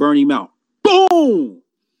right in Bernie mouth. Boom!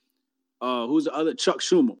 Who's the other? Chuck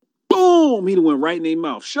Schumer. Boom! He'd have went right in their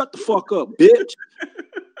mouth. Shut the fuck up, bitch.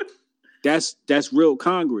 That's real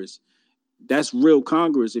Congress. That's real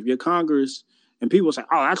Congress. If you're Congress... And people say,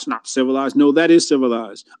 oh, that's not civilized. No, that is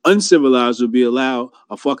civilized. Uncivilized would be allow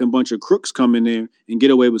a fucking bunch of crooks come in there and get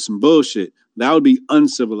away with some bullshit. That would be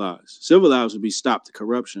uncivilized. Civilized would be stop the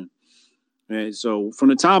corruption. And so from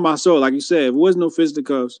the time I saw it, like you said, if it was no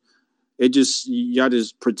fisticuffs, y'all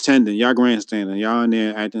just pretending. Y'all grandstanding. Y'all in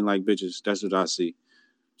there acting like bitches. That's what I see.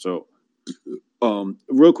 So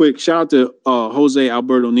real quick, shout out to Jose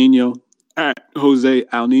Alberto Nino. At Jose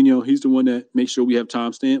Al Nino. He's the one that makes sure we have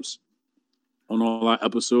timestamps on all our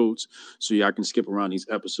episodes, so y'all can skip around these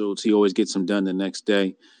episodes. He always gets them done the next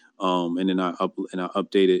day, and then I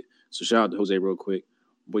update it. So shout out to Jose real quick.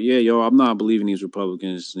 But yeah, yo, I'm not believing these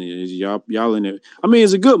Republicans. Y'all in there. I mean,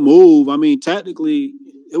 it's a good move. I mean, technically,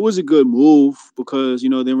 it was a good move because, you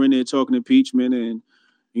know, they were in there talking impeachment and,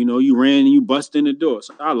 you know, you ran and you busted in the door.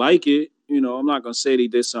 So I like it. You know, I'm not going to say they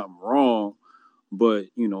did something wrong, but,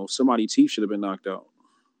 you know, somebody's teeth should have been knocked out.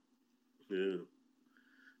 Yeah,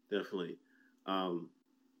 definitely.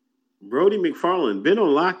 Brody McFarland been on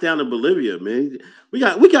lockdown in Bolivia, man. We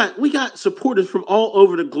got supporters from all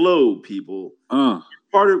over the globe, people.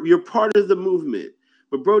 You're part of the movement.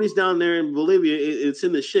 But Brody's down there in Bolivia. It's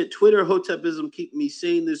in the shit. Twitter Hotepism keep me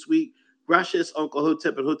sane this week. Gracias, Uncle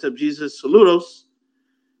Hotep and Hotep Jesus. Saludos.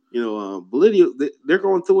 You know, Bolivia, they're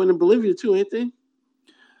going through it in Bolivia too, ain't they?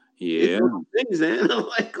 Yeah. Things, man. I'm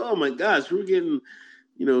like, oh my gosh, we're getting,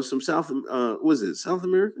 you know, some South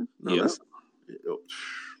America? No, yeah.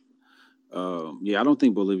 Yeah, I don't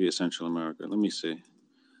think Bolivia is Central America. Let me see.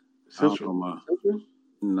 Central?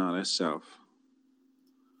 No, that's South.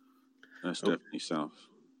 That's definitely South.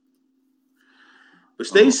 But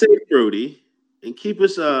stay safe, Brody, and keep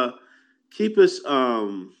us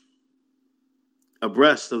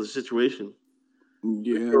abreast of the situation.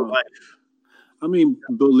 Yeah. I mean,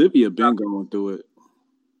 Bolivia been going through it.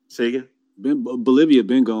 Say again? Bolivia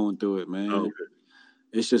been going through it, man. Oh, okay.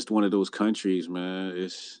 It's just one of those countries, man.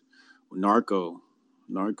 It's narco,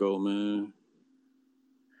 man.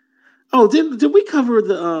 Oh, did we cover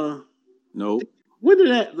the? Nope. When did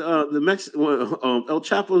that the Mexican El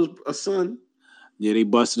Chapo's son? Yeah, they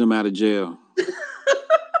busted him out of jail.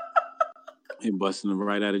 They busted him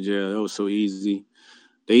right out of jail. That was so easy.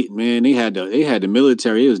 They had the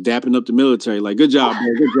military. It was dapping up the military. Like, good job,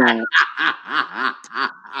 man. Good job.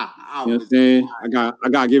 You know what I'm saying? I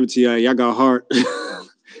gotta give it to y'all. Y'all got heart.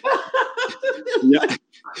 Yeah.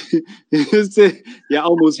 Y'all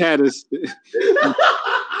almost had us.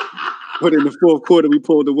 But in the fourth quarter, we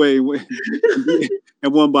pulled away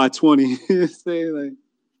and won by 20. Like,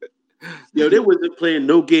 yo, they wasn't playing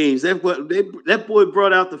no games. That boy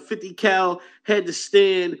brought out the 50 cal, had to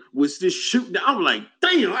stand, was just shooting. I'm like,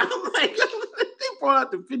 damn. I'm like, they brought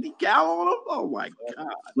out the 50 cal on him. Oh my god!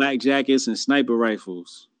 Black jackets and sniper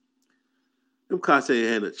rifles. Them cops ain't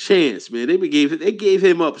had a chance, man. They gave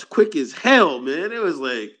him up quick as hell, man. It was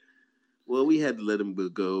like, well, we had to let him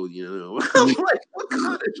go, you know. I'm like, what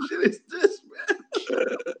kind of shit is this,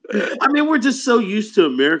 man? I mean, we're just so used to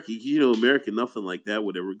America. You know, America, nothing like that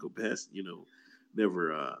would ever go past, you know,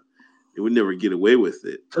 never, it would never get away with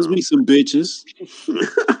it. Because we some bitches.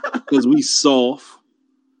 Because we soft.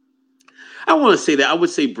 I want to say that. I would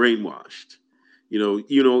say brainwashed. You know,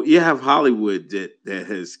 you have Hollywood that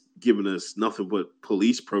has given us nothing but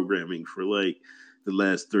police programming for like the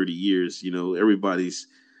last 30 years. You know,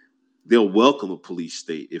 they'll welcome a police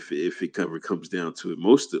state if it ever comes down to it.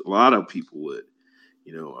 A lot of people would,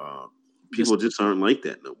 you know, people just aren't like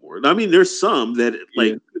that no more. I mean, there's some that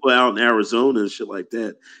like people out in Arizona and shit like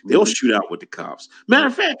that. They'll shoot out with the cops. Matter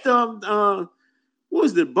of fact, What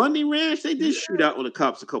was the Bundy Ranch? They did shoot out on the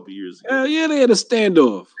cops a couple years ago. Hell yeah, they had a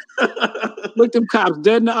standoff. Look them cops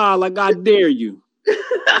dead in the eye like, I dare you.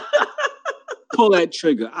 Pull that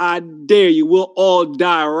trigger. I dare you. We'll all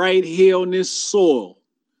die right here on this soil.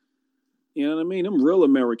 You know what I mean? Them real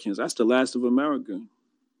Americans. That's the last of America.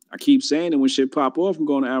 I keep saying it when shit pop off. I'm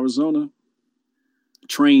going to Arizona.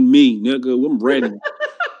 Train me, nigga. I'm ready.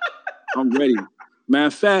 I'm ready. Matter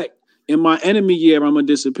of fact, in my enemy year, I'm gonna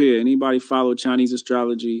disappear. Anybody follow Chinese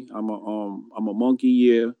astrology? I'm a monkey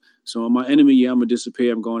year. So in my enemy year, I'm gonna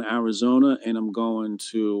disappear. I'm going to Arizona and I'm going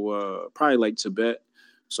to probably like Tibet.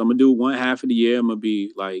 So I'm gonna do one half of the year. I'm gonna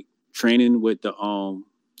be like training with the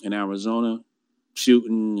in Arizona,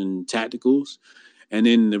 shooting and tacticals, and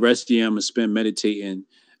then the rest of the year I'm gonna spend meditating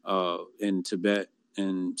in Tibet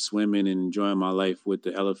and swimming and enjoying my life with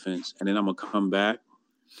the elephants. And then I'm gonna come back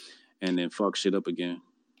and then fuck shit up again.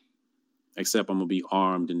 Except I'm gonna be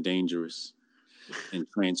armed and dangerous and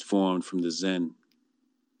transformed from the Zen.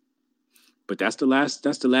 But that's the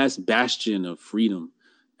last bastion of freedom.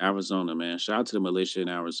 Arizona, man. Shout out to the militia in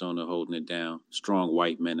Arizona holding it down. Strong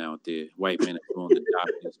white men out there. White men are throwing the dot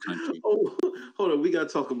in this country. Oh, hold on. We gotta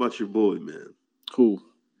talk about your boy, man. Who?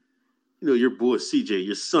 You know, your boy CJ,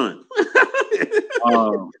 your son.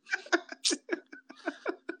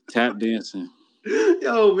 Tap dancing.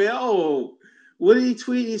 Yo, man. Oh, what did he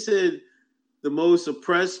tweet? He said the most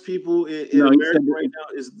oppressed people in America right now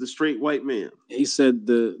is the straight white man. He said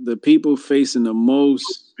the people facing the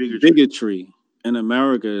most bigotry in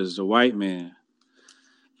America is the white man.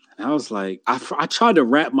 And I was like, I tried to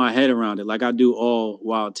wrap my head around it like I do all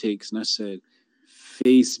Wild Takes. And I said,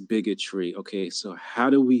 face bigotry. Okay, so how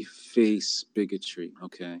do we face bigotry?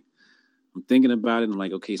 Okay. I'm thinking about it. And I'm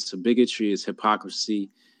like, okay, so bigotry is hypocrisy.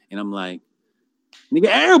 And I'm like, nigga,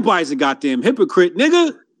 everybody's a goddamn hypocrite,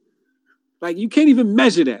 nigga. Like, you can't even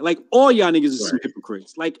measure that. Like, all y'all niggas are some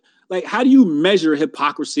hypocrites. Like, how do you measure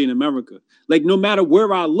hypocrisy in America? Like, no matter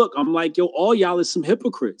where I look, I'm like, yo, all y'all is some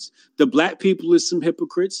hypocrites. The black people is some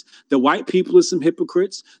hypocrites. The white people is some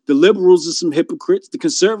hypocrites. The liberals are some hypocrites. The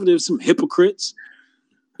conservatives, some hypocrites.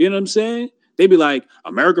 You know what I'm saying? They be like,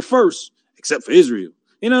 America first, except for Israel.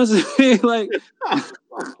 You know what I'm saying? Like,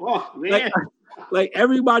 oh, man. Like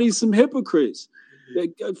everybody's some hypocrites.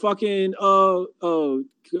 Fucking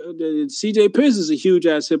CJ Pierce is a huge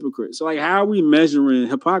ass hypocrite. So like, how are we measuring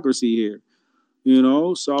hypocrisy here? You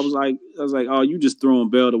know? So I was like, oh, you just throwing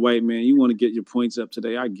bail to white man. You want to get your points up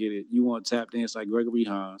today. I get it. You want to tap dance like Gregory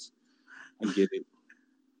Hines. I get it.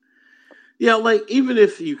 Yeah, like even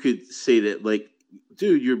if you could say that, like,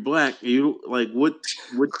 dude, you're black. You like what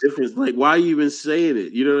difference? Like, why are you even saying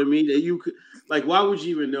it? You know what I mean? You could, like, why would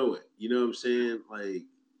you even know it? You know what I'm saying?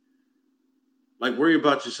 Like worry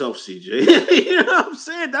about yourself, CJ. You know what I'm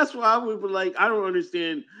saying? That's why I would be like, I don't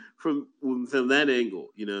understand from that angle.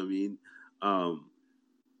 You know what I mean?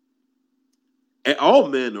 And all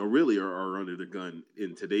men are under the gun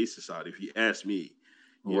in today's society. If you ask me,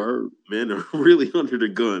 men are really under the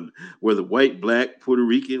gun. Whether white, black, Puerto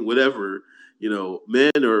Rican, whatever, you know, men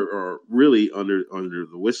are really under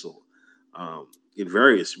the whistle in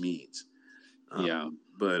various means.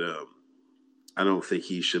 But I don't think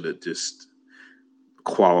he should have just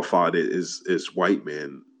qualified it as white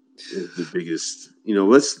man is the biggest. You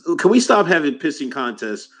know, can we stop having pissing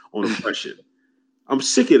contests on oppression? I'm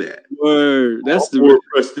sick of that. Word. That's I'm more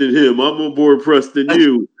oppressed than him. I'm more oppressed than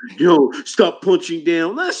you. Yo, stop punching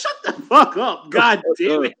down. Nah, shut the fuck up. God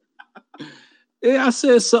damn it. Yeah, I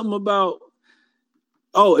said something about,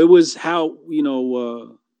 it was how, you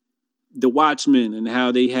know, the Watchmen and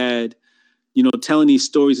how they had, you know, telling these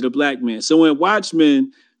stories of the black man. So in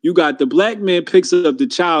Watchmen, you got the black man picks up the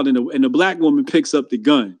child and the black woman picks up the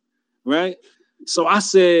gun, right? So I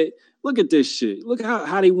said, look at this shit. Look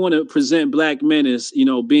how they want to present black men as, you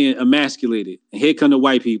know, being emasculated. And here come the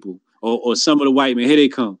white people or some of the white men. Here they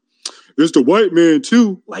come. It's the white man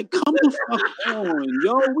too. Like, come the fuck on,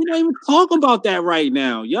 yo. We're not even talking about that right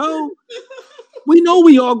now, yo. We know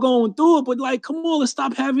we all going through it, but like, come on, let's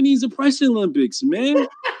stop having these oppression Olympics, man.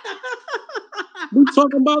 We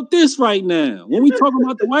talking about this right now. When we talking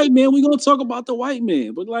about the white man, we gonna talk about the white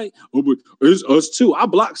man. But like, but it's us too. I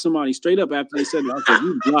blocked somebody straight up after they said that. I said,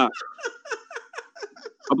 you blocked.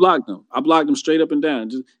 I blocked them straight up and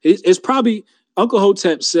down. It's probably Uncle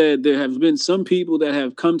Hotep said there have been some people that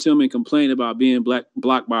have come to him and complained about being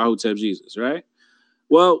blocked by Hotep Jesus, right?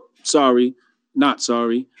 Well, not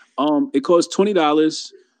sorry. It costs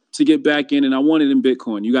 $20 to get back in, and I want it in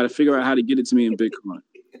Bitcoin. You got to figure out how to get it to me in Bitcoin.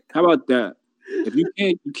 How about that? If you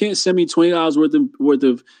can't send me $20 worth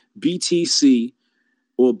of BTC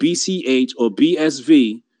or BCH or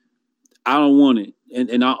BSV, I don't want it.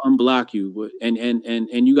 and I'll unblock you. But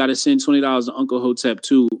and you got to send $20 to Uncle Hotep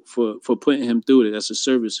too for putting him through it. That's a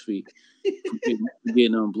service fee for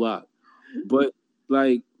getting unblocked. But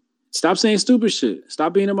like, stop saying stupid shit.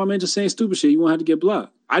 Stop being in my mention saying stupid shit. You won't have to get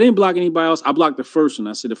blocked. I didn't block anybody else. I blocked the first one.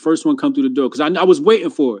 I said the first one come through the door because I was waiting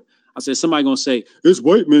for it. I said somebody gonna say it's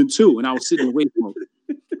white men too, and I was sitting there waiting for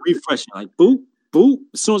it, refreshing like boop boop.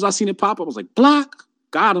 As soon as I seen it pop up, I was like block,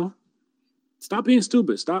 got him. Stop being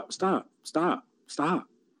stupid. Stop.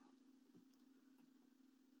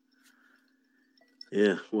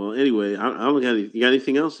 Yeah. Well, anyway, I don't got any, you got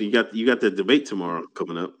anything else? You got the debate tomorrow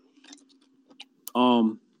coming up.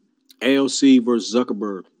 AOC versus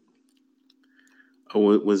Zuckerberg. Oh,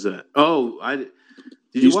 what was that? Oh,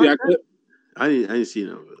 did you watch that clip? I didn't see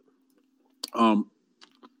none of it.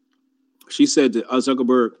 She said to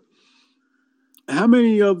Zuckerberg, how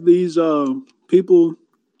many of these people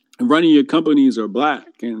running your companies are black?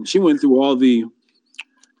 And she went through all the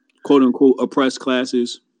quote unquote oppressed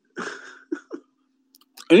classes.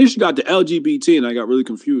 And then she got to LGBT, and I got really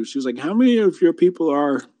confused. She was like, how many of your people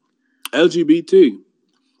are LGBT?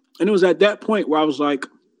 And it was at that point where I was like,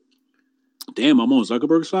 damn, I'm on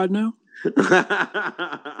Zuckerberg's side now?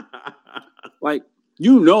 Like,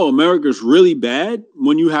 you know America's really bad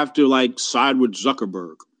when you have to, like, side with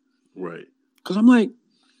Zuckerberg. Right. Because I'm like,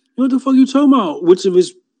 what the fuck are you talking about? Which of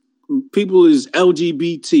his people is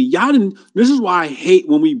LGBT? Y'all didn't... This is why I hate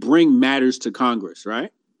when we bring matters to Congress,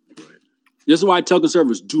 right? This is why I tell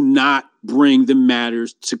conservatives, do not bring the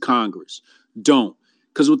matters to Congress. Don't.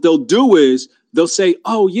 Because what they'll do is they'll say,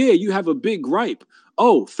 oh, yeah, you have a big gripe.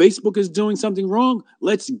 Oh, Facebook is doing something wrong?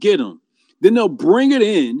 Let's get them. Then they'll bring it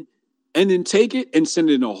in and then take it and send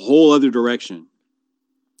it in a whole other direction.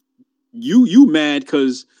 You mad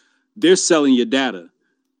because they're selling your data.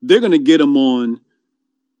 They're going to get them on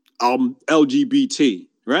LGBT.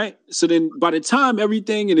 Right? So then by the time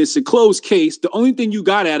everything, and it's a closed case, the only thing you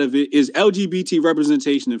got out of it is LGBT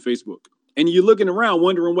representation in Facebook. And you're looking around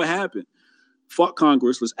wondering what happened. Fuck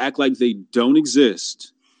Congress. Let's act like they don't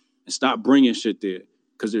exist and stop bringing shit there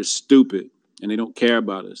because they're stupid and they don't care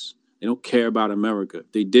about us. They don't care about America.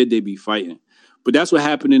 If they did, they'd be fighting. But that's what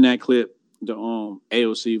happened in that clip. The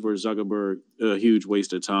AOC versus Zuckerberg, a huge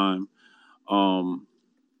waste of time. And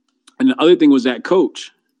the other thing was that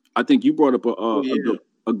coach. I think you brought up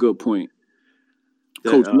a good point.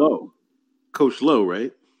 Coach Lowe. Coach Lowe,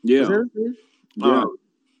 right? Yeah. Yeah.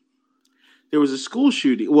 There was a school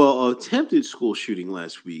shooting, attempted school shooting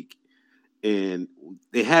last week, and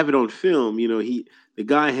they have it on film. You know,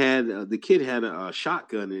 the kid had a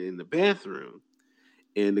shotgun in the bathroom,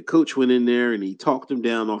 and the coach went in there and he talked him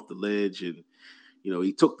down off the ledge, and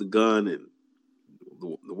he took the gun, and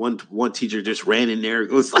the one teacher just ran in there.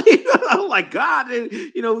 It was like, oh my God, and,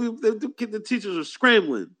 the teachers are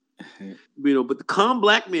scrambling. But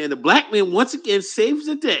the black man once again saves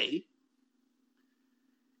the day,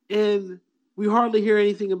 and we hardly hear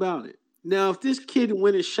anything about it. Now, if this kid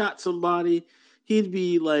went and shot somebody, he'd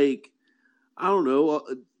be like, I don't know,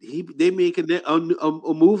 they make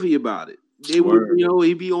a movie about it. They would,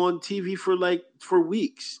 he'd be on TV for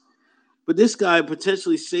weeks. But this guy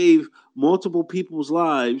potentially saved multiple people's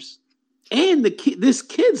lives and this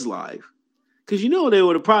kid's life, because they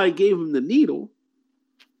would have probably gave him the needle.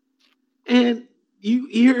 And you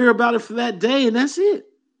hear about it for that day, and that's it.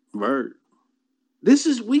 Word.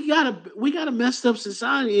 We got a messed up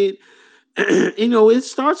society. And, it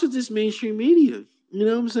starts with this mainstream media. You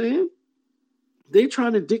know what I'm saying? They're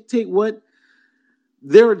trying to dictate what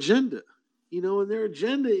their agenda, and their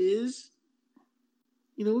agenda is,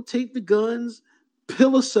 take the guns,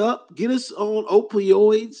 pill us up, get us on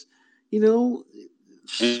opioids,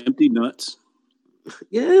 empty nuts.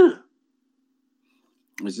 Yeah.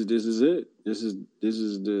 This is it. This is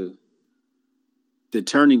the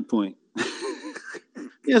turning point.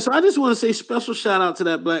 Yeah, so I just want to say special shout out to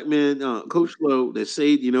that black man, Coach Lowe, that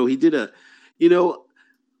said, he did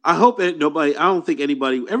I hope that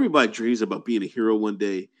everybody dreams about being a hero one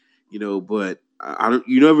day, but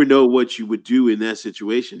you never know what you would do in that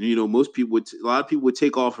situation. A lot of people would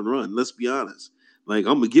take off and run. Let's be honest. Like,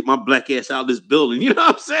 I'm gonna get my black ass out of this building. You know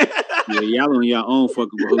what I'm saying? Yeah, y'all on your own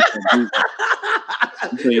fucking with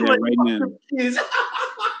I'm saying that right now.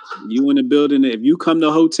 You in the building, if you come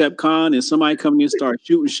to Hotep Con and somebody come in and start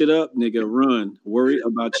shooting shit up, nigga, run. Worry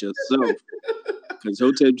about yourself. Because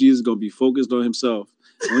Hotep Jesus is gonna be focused on himself.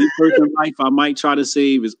 The only person in life I might try to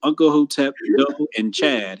save is Uncle Hotep, Doe, and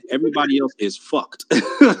Chad. Everybody else is fucked.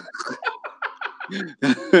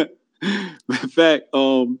 In fact,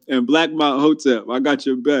 and Black Mount Hotep, I got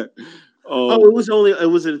your back. it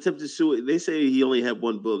was an attempted suicide. They say he only had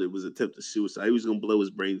one bullet. It was attempted suicide. He was gonna blow his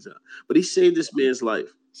brains out, but he saved this man's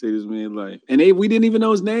life. And we didn't even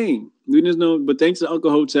know his name. We didn't know, but thanks to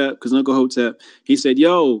Uncle Hotep, because Uncle Hotep, he said,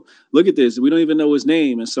 "Yo, look at this. We don't even know his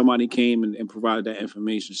name," and somebody came and provided that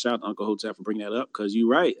information. Shout out to Uncle Hotep for bringing that up, because you're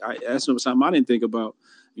right. That's something I didn't think about.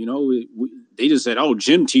 You know, they just said, "Oh,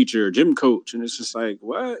 gym teacher, gym coach," and it's just like,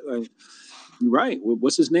 what? Like, you're right.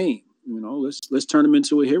 What's his name? You know, let's turn him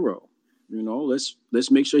into a hero. You know, let's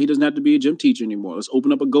make sure he doesn't have to be a gym teacher anymore. Let's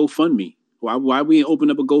open up a GoFundMe. Why we open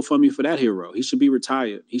up a GoFundMe for that hero? He should be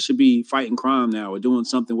retired. He should be fighting crime now or doing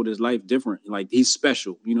something with his life different. Like, he's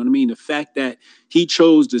special. You know what I mean? The fact that he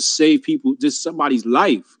chose to save people, just somebody's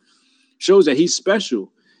life, shows that he's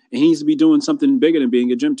special, and he needs to be doing something bigger than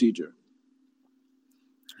being a gym teacher.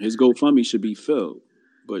 His GoFundMe should be filled,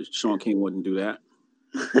 but Sean King wouldn't do that.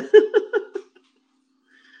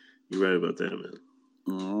 You're right about that, man.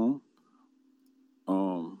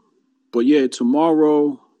 But yeah,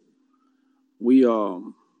 tomorrow we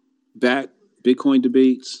back Bitcoin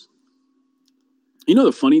debates. You know,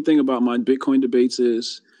 the funny thing about my Bitcoin debates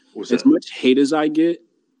is as much hate as I get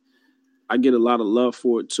a lot of love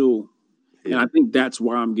for it too. Yeah. And I think that's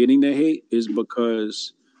why I'm getting the hate, is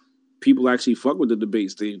because people actually fuck with the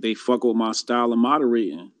debates. They fuck with my style of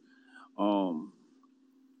moderating.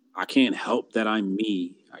 I can't help that I'm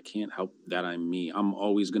me. I'm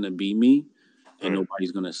always going to be me, and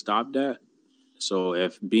nobody's going to stop that. So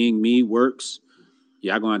if being me works,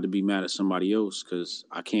 y'all going to have to be mad at somebody else, because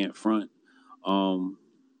I can't front.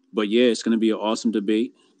 But yeah, it's going to be an awesome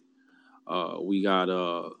debate. We got,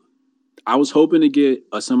 I was hoping to get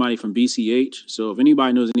somebody from BCH. So if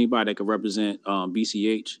anybody knows anybody that could represent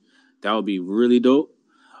BCH, that would be really dope.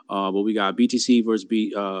 But we got BTC versus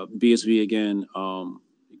BSV again.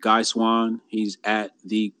 Guy Swan, he's at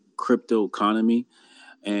the Crypto Economy,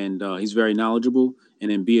 and he's very knowledgeable.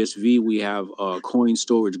 And in BSV, we have Coin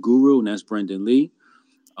Storage Guru, and that's Brendan Lee.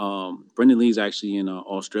 Brendan Lee is actually in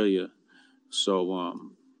Australia. So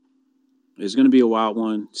it's going to be a wild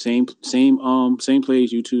one. Same place,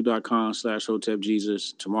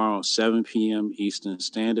 youtube.com/HotepJesus. Tomorrow, 7 p.m. Eastern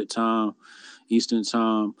Standard Time.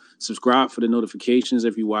 Subscribe for the notifications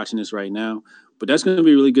if you're watching this right now. But that's going to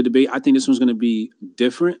be a really good debate. I think this one's going to be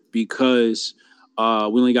different because we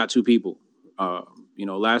only got two people. You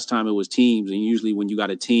know, last time it was teams, and usually when you got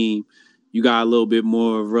a team, you got a little bit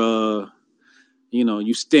more of, you know,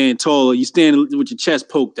 you stand taller, you stand with your chest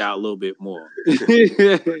poked out a little bit more.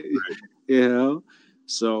 You know?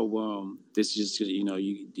 So this is just, you know,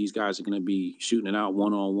 these guys are going to be shooting it out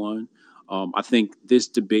one-on-one. I think this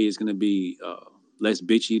debate is going to be less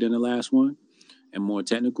bitchy than the last one and more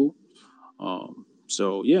technical.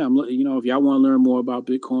 So yeah, you know, if y'all want to learn more about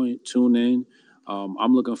Bitcoin, tune in.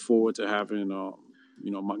 I'm looking forward to having,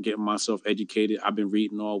 you know, getting myself educated. I've been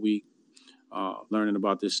reading all week, learning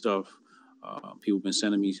about this stuff. People have been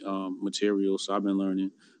sending me material, so I've been learning.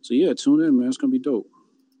 So yeah, tune in, man. It's gonna be dope.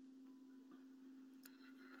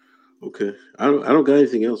 Okay, I don't got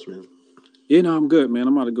anything else, man. Yeah, no, I'm good, man.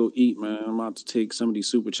 I'm about to go eat, man. I'm about to take some of these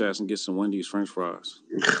super chats and get some Wendy's French fries.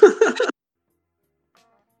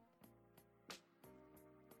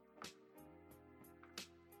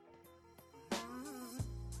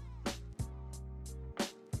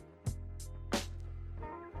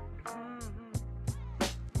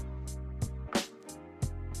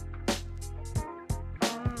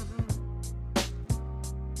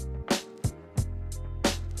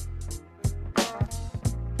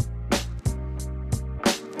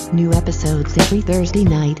 New episodes every Thursday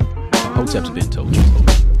night. Hotep's been told you.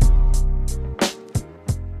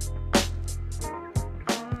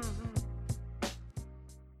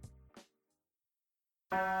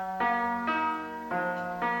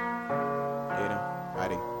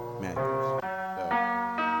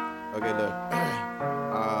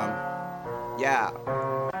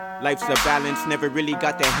 Life's a balance, never really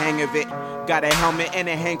got the hang of it. Got a helmet and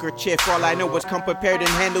a handkerchief, all I know is come prepared and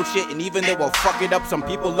handle shit. And even though I'll fuck it up, some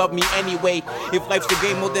people love me anyway. If life's a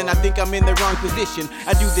game, well then I think I'm in the wrong position.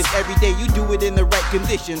 I do this every day, you do it in the right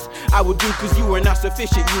conditions. I will do cause you are not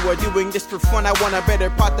sufficient. You are doing this for fun, I want a better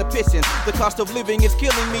pot to piss in. The cost of living is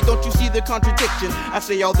killing me, don't you see the contradiction? I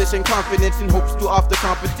say all this in confidence in hopes to off the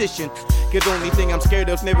competition. Cause only thing I'm scared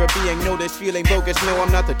of's never being noticed, feeling bogus. No,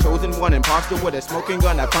 I'm not the chosen one, imposter with a smoking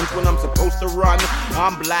gun. I punch when I'm supposed to run.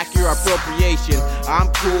 I'm black, you're appropriation. I'm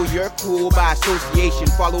cool, you're cool by association.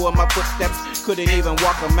 Following my footsteps, couldn't even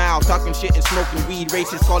walk a mile. Talking shit and smoking weed,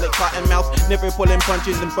 racists call it cotton mouth. Never pulling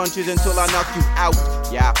punches and bunches until I knock you out.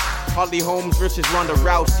 Yeah. Holly Holmes versus Ronda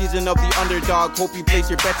Rousey, season of the underdog. Hope you place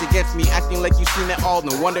your bets against me, acting like you've seen it all.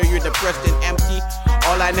 No wonder you're depressed and empty.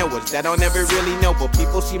 All I know is that I'll never really know, but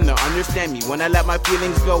people seem to understand me when I let my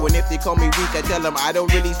feelings go. And if they call me weak, I tell them I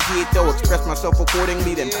don't really see it though. Express myself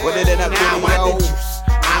accordingly, then put it in a video. I want the juice.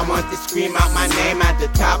 I want to scream out my name at the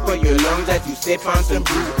top of your lungs as you sip on some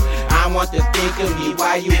brew. I want to think of me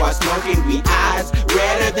while you are smoking weed. Eyes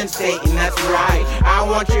redder than Satan, that's right. I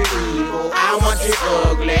want your evil, I want your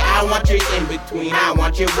ugly, I want your in between. I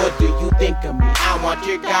want your what do you think of me? I want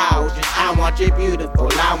your gorgeous, I want your beautiful,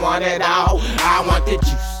 I want it all. I want the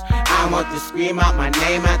juice. I want to scream out my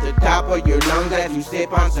name at the top of your lungs as you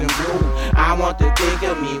sip on some brew. I want to think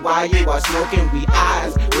of me while you are smoking weed.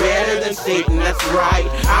 Eyes redder than Satan, that's right.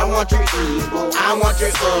 I want your evil, I want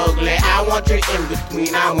your ugly, I want your in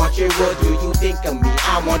between. I want your what do you think of me?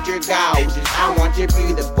 I want your gorgeous, I want your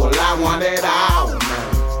beautiful, I want it all.